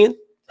 Alien?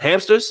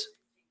 Hamsters?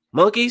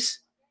 Monkeys?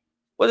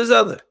 What is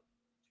other?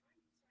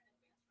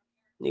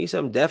 Need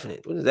something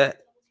definite. What is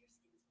that?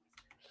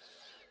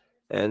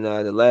 And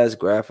the last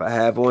graph I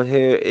have on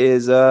here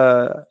is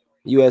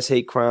U.S.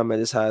 hate crime at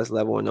its highest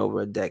level in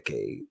over a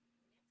decade.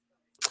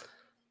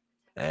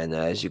 And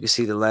as you can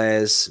see, the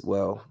last,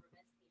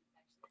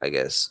 I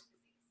guess,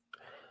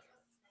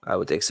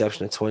 with the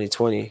exception of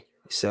 2020,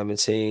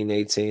 17,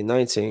 18,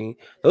 19.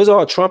 Those are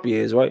all Trump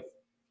years, right?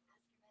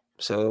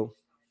 So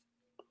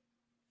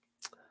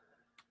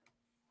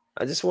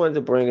I just wanted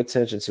to bring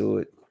attention to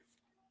it,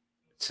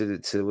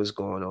 to what's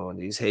going on.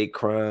 These hate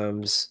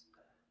crimes,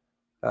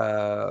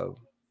 and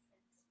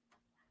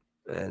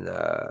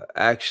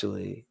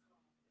actually,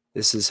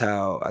 this is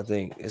how I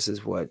think this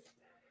is what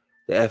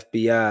the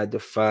FBI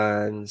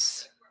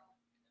defines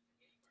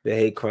the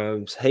hate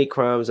crimes. Hate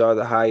crimes are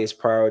the highest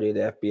priority of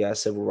the FBI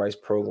civil rights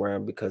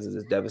program because of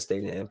the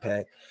devastating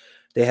impact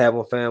they have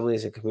on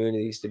families and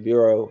communities. The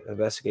Bureau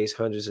investigates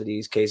hundreds of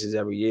these cases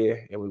every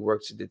year, and we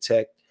work to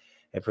detect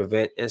and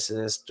prevent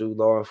incidents through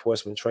law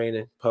enforcement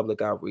training,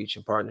 public outreach,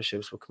 and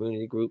partnerships with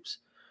community groups.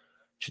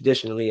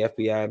 Traditionally,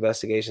 FBI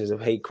investigations of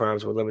hate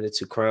crimes were limited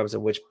to crimes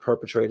in which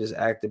perpetrators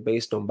acted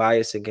based on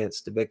bias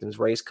against the victim's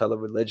race, color,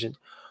 religion,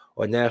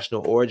 or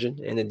national origin.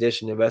 In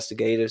addition,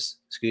 investigations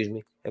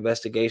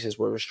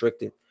were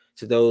restricted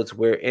to those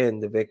wherein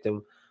the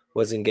victim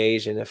was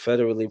engaged in a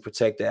federally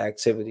protected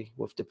activity.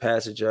 With the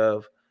passage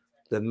of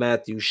the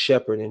Matthew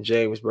Shepard and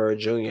James Byrd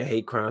Jr.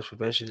 Hate Crimes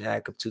Prevention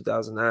Act of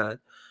 2009,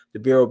 the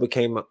Bureau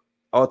became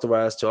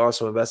authorized to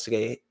also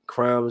investigate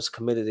crimes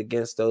committed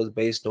against those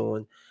based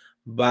on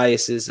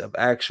biases of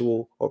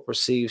actual or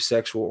perceived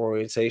sexual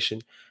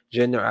orientation,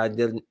 gender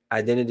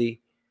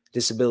identity,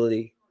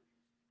 disability,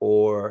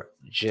 or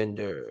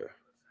gender.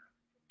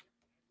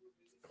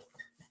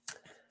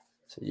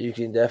 So you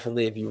can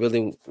definitely, if you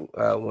really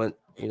want,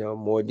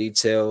 more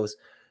details,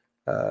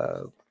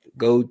 uh,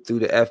 go through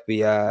the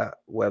FBI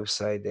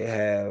website. They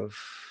have.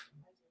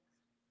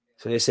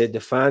 So they said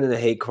defining a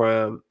hate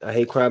crime. A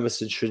hate crime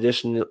is a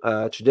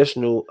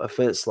traditional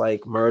offense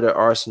like murder,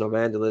 arson, or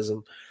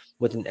vandalism,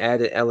 with an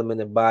added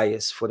element of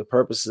bias for the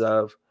purposes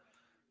of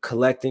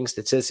collecting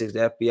statistics.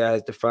 The FBI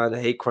has defined a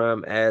hate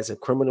crime as a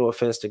criminal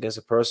offense against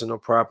a person or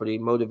property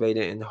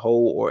motivated in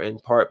whole or in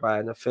part by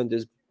an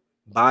offender's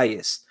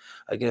bias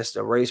against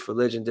a race,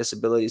 religion,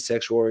 disability,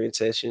 sexual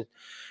orientation,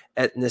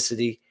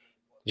 ethnicity,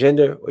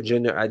 gender, or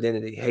gender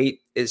identity.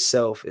 Hate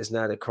itself is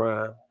not a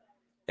crime,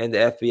 and the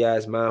FBI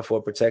is mindful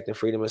of protecting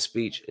freedom of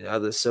speech and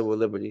other civil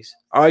liberties.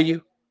 Are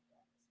you?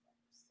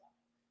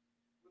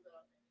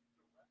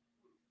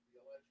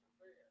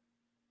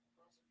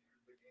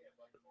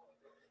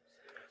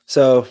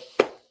 So,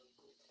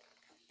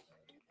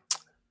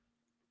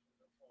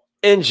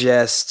 in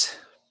jest,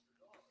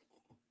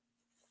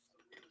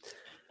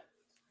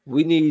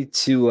 we need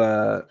to,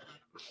 I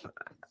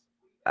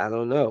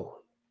don't know.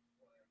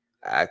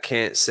 I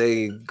can't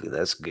say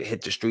let's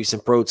hit the streets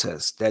and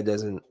protest. That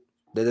doesn't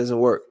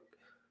work.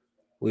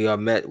 We are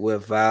met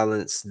with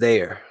violence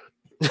there.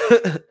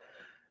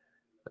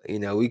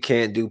 We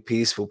can't do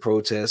peaceful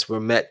protests.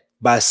 We're met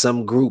by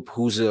some group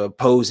who's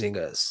opposing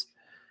us.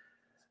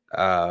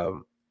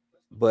 Um,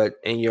 but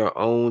in your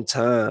own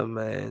time,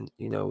 man,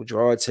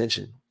 draw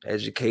attention,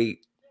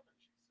 educate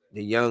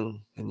the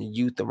young and the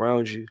youth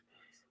around you,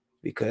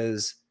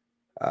 because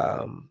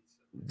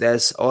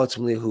that's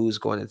ultimately who's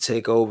going to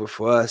take over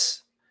for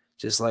us,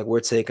 just like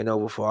we're taking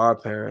over for our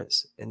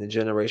parents and the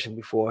generation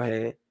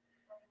beforehand.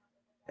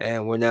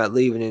 And we're not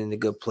leaving it in a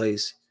good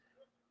place.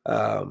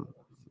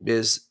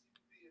 There's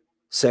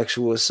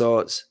sexual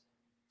assaults,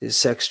 there's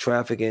sex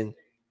trafficking,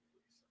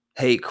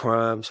 hate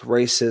crimes,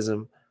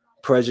 racism,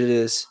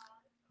 prejudice,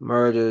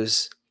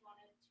 murders.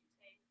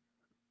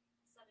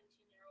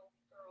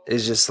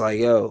 It's just like,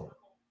 yo,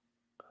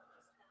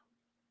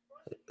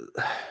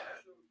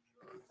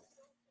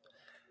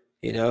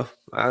 I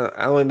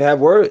don't even have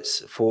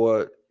words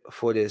for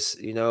this.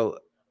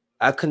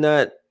 I could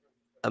not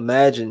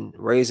imagine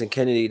raising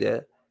Kennedy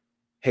to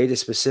hate a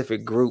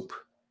specific group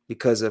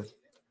because of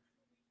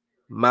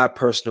my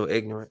personal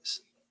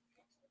ignorance.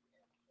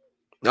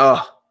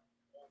 Oh,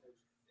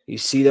 you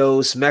see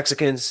those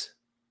Mexicans?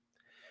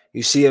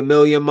 You see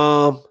Amelia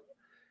mom?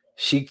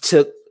 She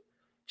took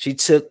she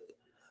took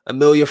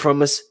Amelia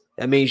from us.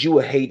 That means you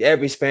would hate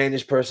every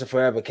Spanish person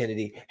forever,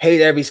 Kennedy.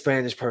 Hate every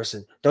Spanish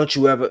person. Don't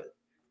you ever?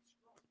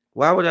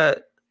 Why would I?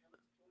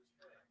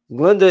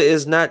 Glenda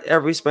is not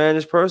every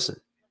Spanish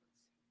person.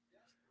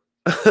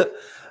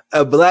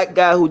 A black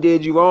guy who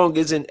did you wrong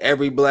isn't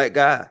every black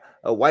guy.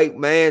 A white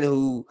man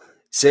who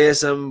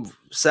says something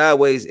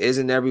sideways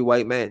isn't every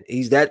white man.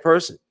 He's that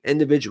person,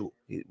 individual.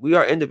 We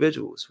are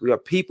individuals. We are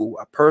people,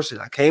 a person.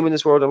 I came in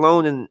this world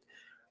alone, and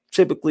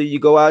typically you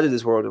go out of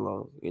this world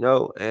alone,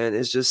 and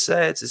it's just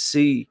sad to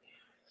see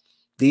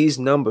these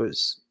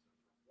numbers,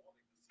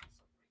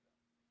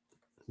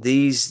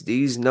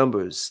 these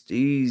numbers,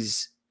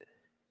 these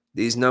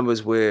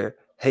numbers where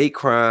hate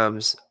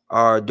crimes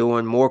are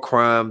doing more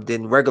crime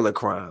than regular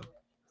crime,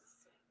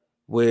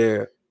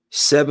 where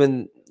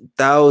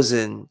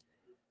 7,000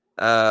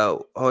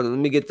 hold on, let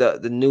me get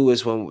the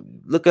newest one.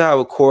 Look at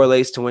how it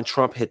correlates to when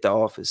Trump hit the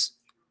office.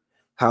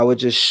 How it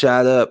just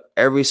shot up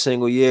every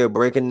single year,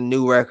 breaking a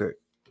new record.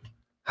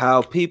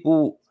 How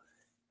people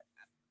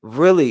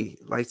really,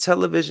 like,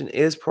 television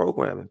is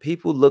programming.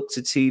 People look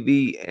to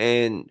TV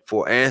and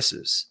for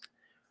answers.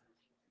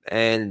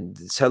 And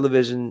the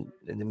television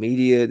and the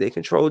media, they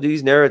control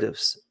these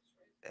narratives,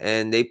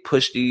 and they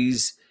push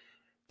these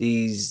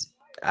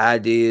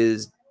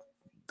ideas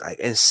like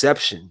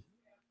Inception.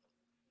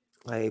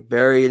 Like,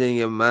 bury it in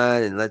your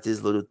mind and let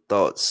these little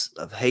thoughts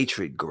of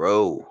hatred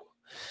grow.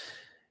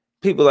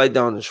 People like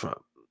Donald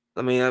Trump.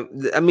 I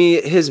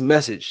mean, his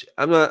message.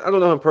 I don't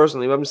know him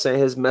personally, but I'm just saying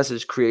his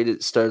message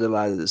started a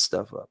lot of this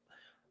stuff up.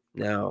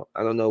 Now,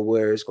 I don't know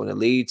where it's going to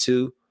lead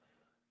to.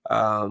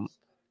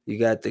 You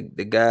got the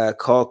guy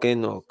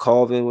Calkin or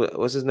Colvin.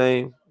 What's his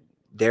name?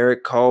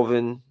 Derek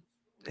Colvin.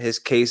 His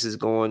case is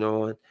going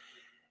on.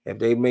 If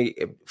they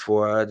make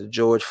for the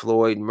George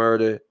Floyd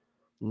murder,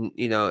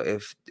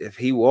 if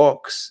he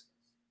walks,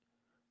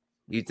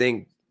 you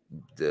think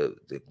the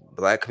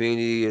black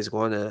community is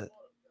going to,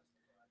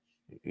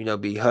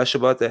 be hush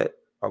about that?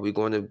 Are we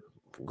going to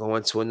go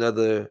into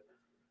another,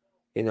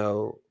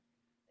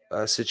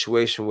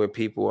 situation where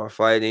people are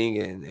fighting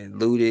and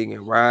looting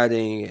and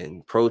rioting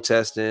and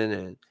protesting,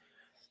 and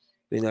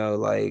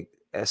like,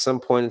 at some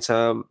point in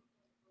time,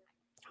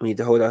 we need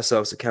to hold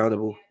ourselves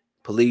accountable.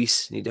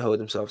 Police need to hold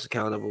themselves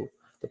accountable.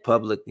 The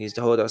public needs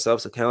to hold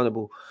ourselves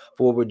accountable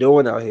for what we're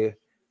doing out here.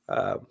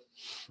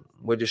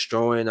 We're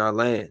destroying our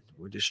land.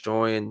 We're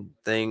destroying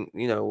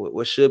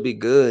what should be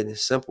good and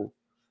simple.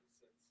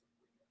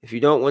 If you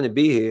don't want to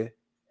be here,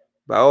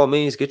 by all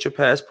means, get your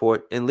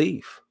passport and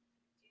leave.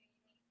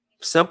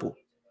 Simple.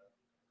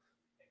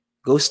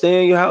 Go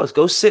stay in your house.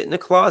 Go sit in the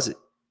closet.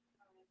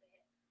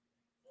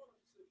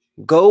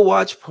 Go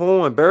watch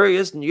porn. Bury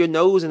your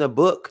nose in a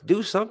book.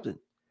 Do something.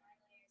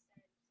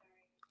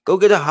 Go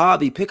get a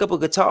hobby. Pick up a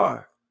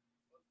guitar.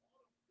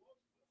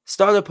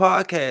 Start a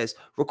podcast.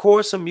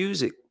 Record some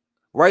music.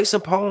 Write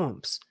some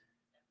poems.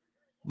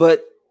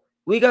 But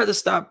we got to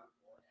stop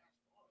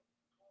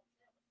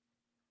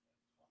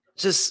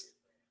just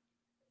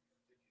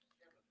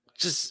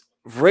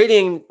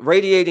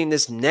radiating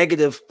this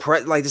negative,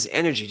 like this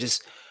energy,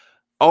 just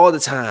all the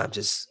time,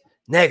 just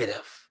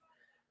negative.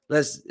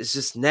 It's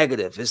just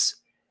negative. It's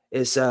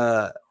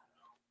like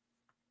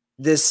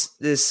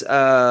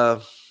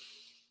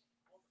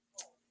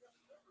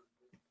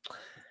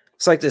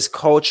this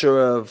culture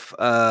of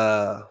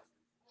I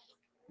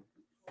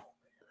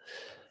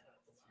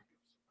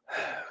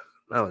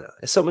don't know.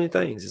 It's so many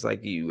things. It's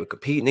like you are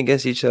competing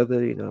against each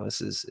other.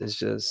 It's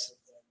just.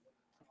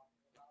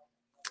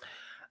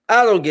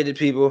 I don't get it,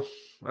 people.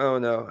 I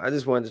don't know. I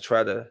just wanted to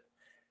try to.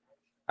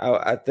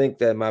 I think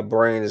that my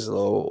brain is a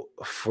little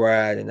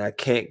fried, and I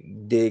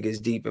can't dig as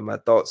deep in my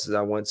thoughts as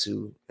I want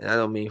to. And I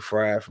don't mean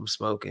fried from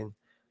smoking.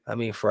 I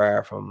mean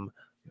fried from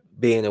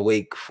being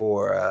awake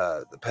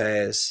for the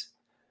past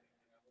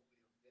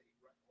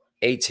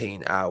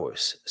 18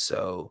 hours.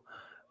 So,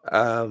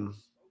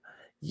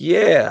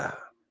 yeah,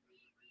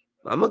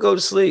 I'm gonna go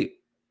to sleep.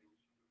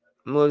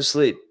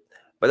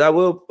 But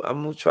I'm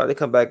gonna try to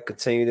come back and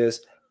continue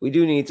this. We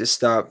do need to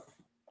stop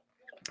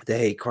the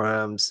hate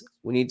crimes.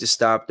 We need to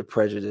stop the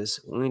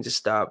prejudice. We need to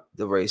stop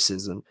the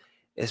racism.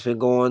 It's been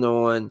going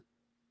on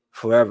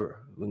forever.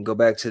 We can go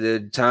back to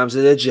the times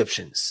of the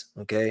Egyptians.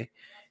 Okay,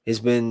 it's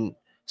been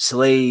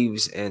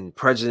slaves and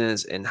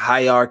prejudice and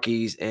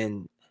hierarchies,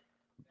 and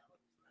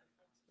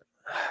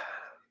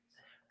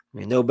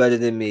you're no better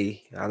than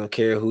me. I don't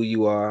care who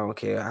you are. I don't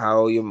care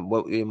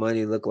what your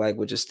money look like,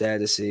 what your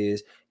status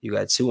is. You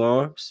got 2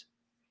 arms.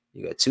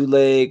 You got 2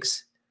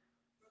 legs.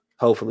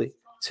 Hopefully,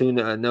 2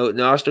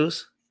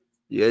 nostrils.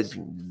 You got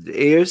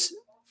ears,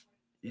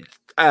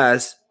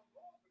 eyes.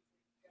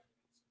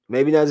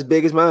 Maybe not as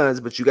big as mine,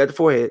 but you got the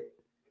forehead.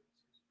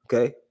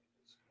 Okay.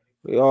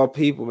 We're all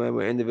people, man.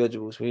 We're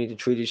individuals. We need to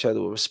treat each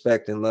other with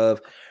respect and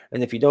love.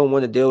 And if you don't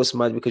want to deal with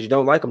somebody because you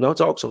don't like them, don't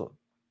talk to them.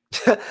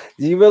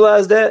 Do you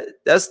realize that?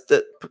 That's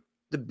the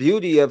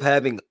beauty of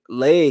having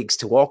legs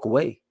to walk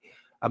away,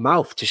 a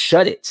mouth to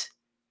shut it,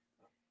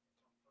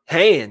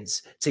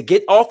 hands to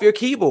get off your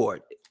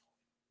keyboard.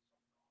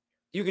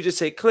 You could just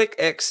say click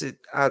exit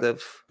out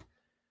of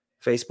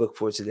Facebook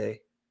for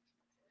today.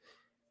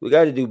 We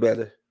got to do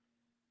better.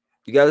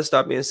 You got to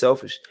stop being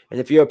selfish. And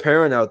if you're a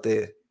parent out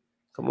there,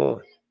 come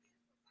on.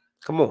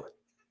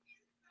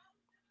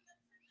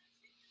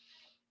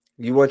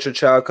 You want your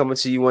child coming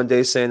to you one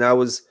day saying,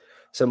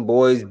 some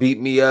boys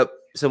beat me up,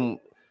 some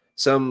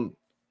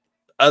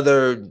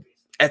other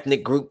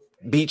ethnic group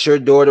beat your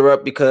daughter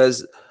up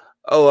because,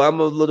 I'm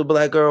a little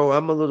black girl,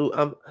 I'm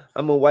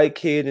a white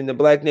kid in the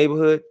black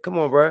neighborhood. Come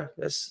on, bro.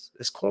 That's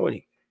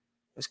corny.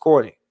 It's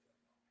corny.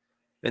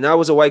 And I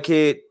was a white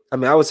kid. I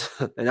was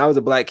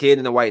a black kid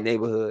in a white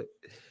neighborhood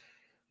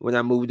when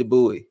I moved to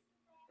Bowie.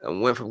 I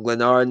went from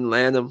Glenarden,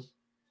 Lanham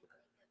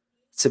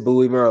to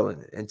Bowie,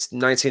 Maryland in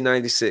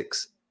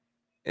 1996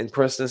 in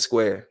Princeton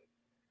Square.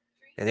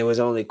 And it was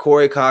only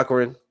Corey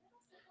Cochran,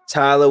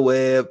 Tyler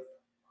Webb,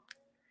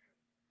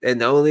 and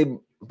the only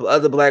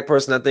other black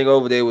person I think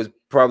over there was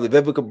probably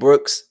Vivica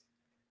Brooks,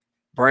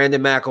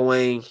 Brandon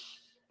McElwain.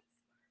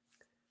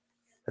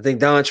 I think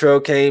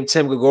Dontrell came,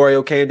 Tim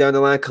Gregorio came down the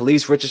line,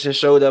 Khalees Richardson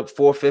showed up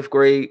 4th, 5th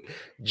grade,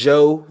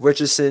 Joe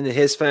Richardson and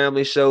his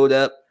family showed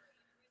up.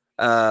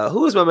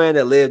 Who was my man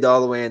that lived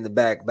all the way in the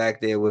back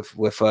there with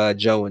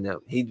Joe and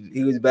them?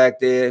 He was back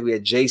there. We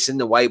had Jason,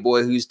 the white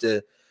boy who used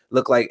to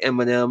look like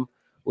Eminem.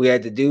 We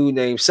had the dude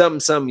named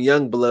something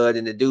Young Blood,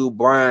 and the dude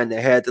Brian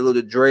that had the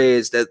little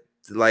dreads that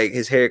like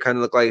his hair kind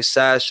of looked like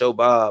Sideshow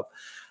Bob.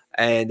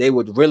 And they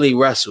would really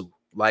wrestle,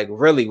 like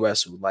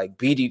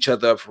beat each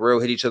other up for real,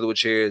 hit each other with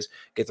chairs,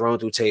 get thrown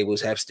through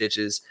tables, have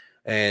stitches,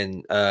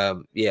 and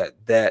yeah,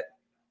 that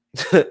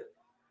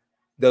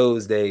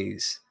those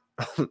days.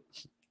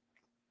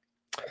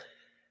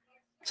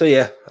 So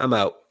yeah, I'm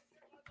out.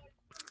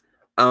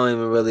 I don't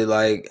even really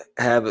like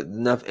have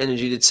enough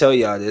energy to tell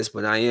y'all this,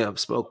 but I am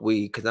smoke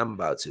weed because I'm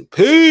about to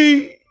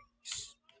pee.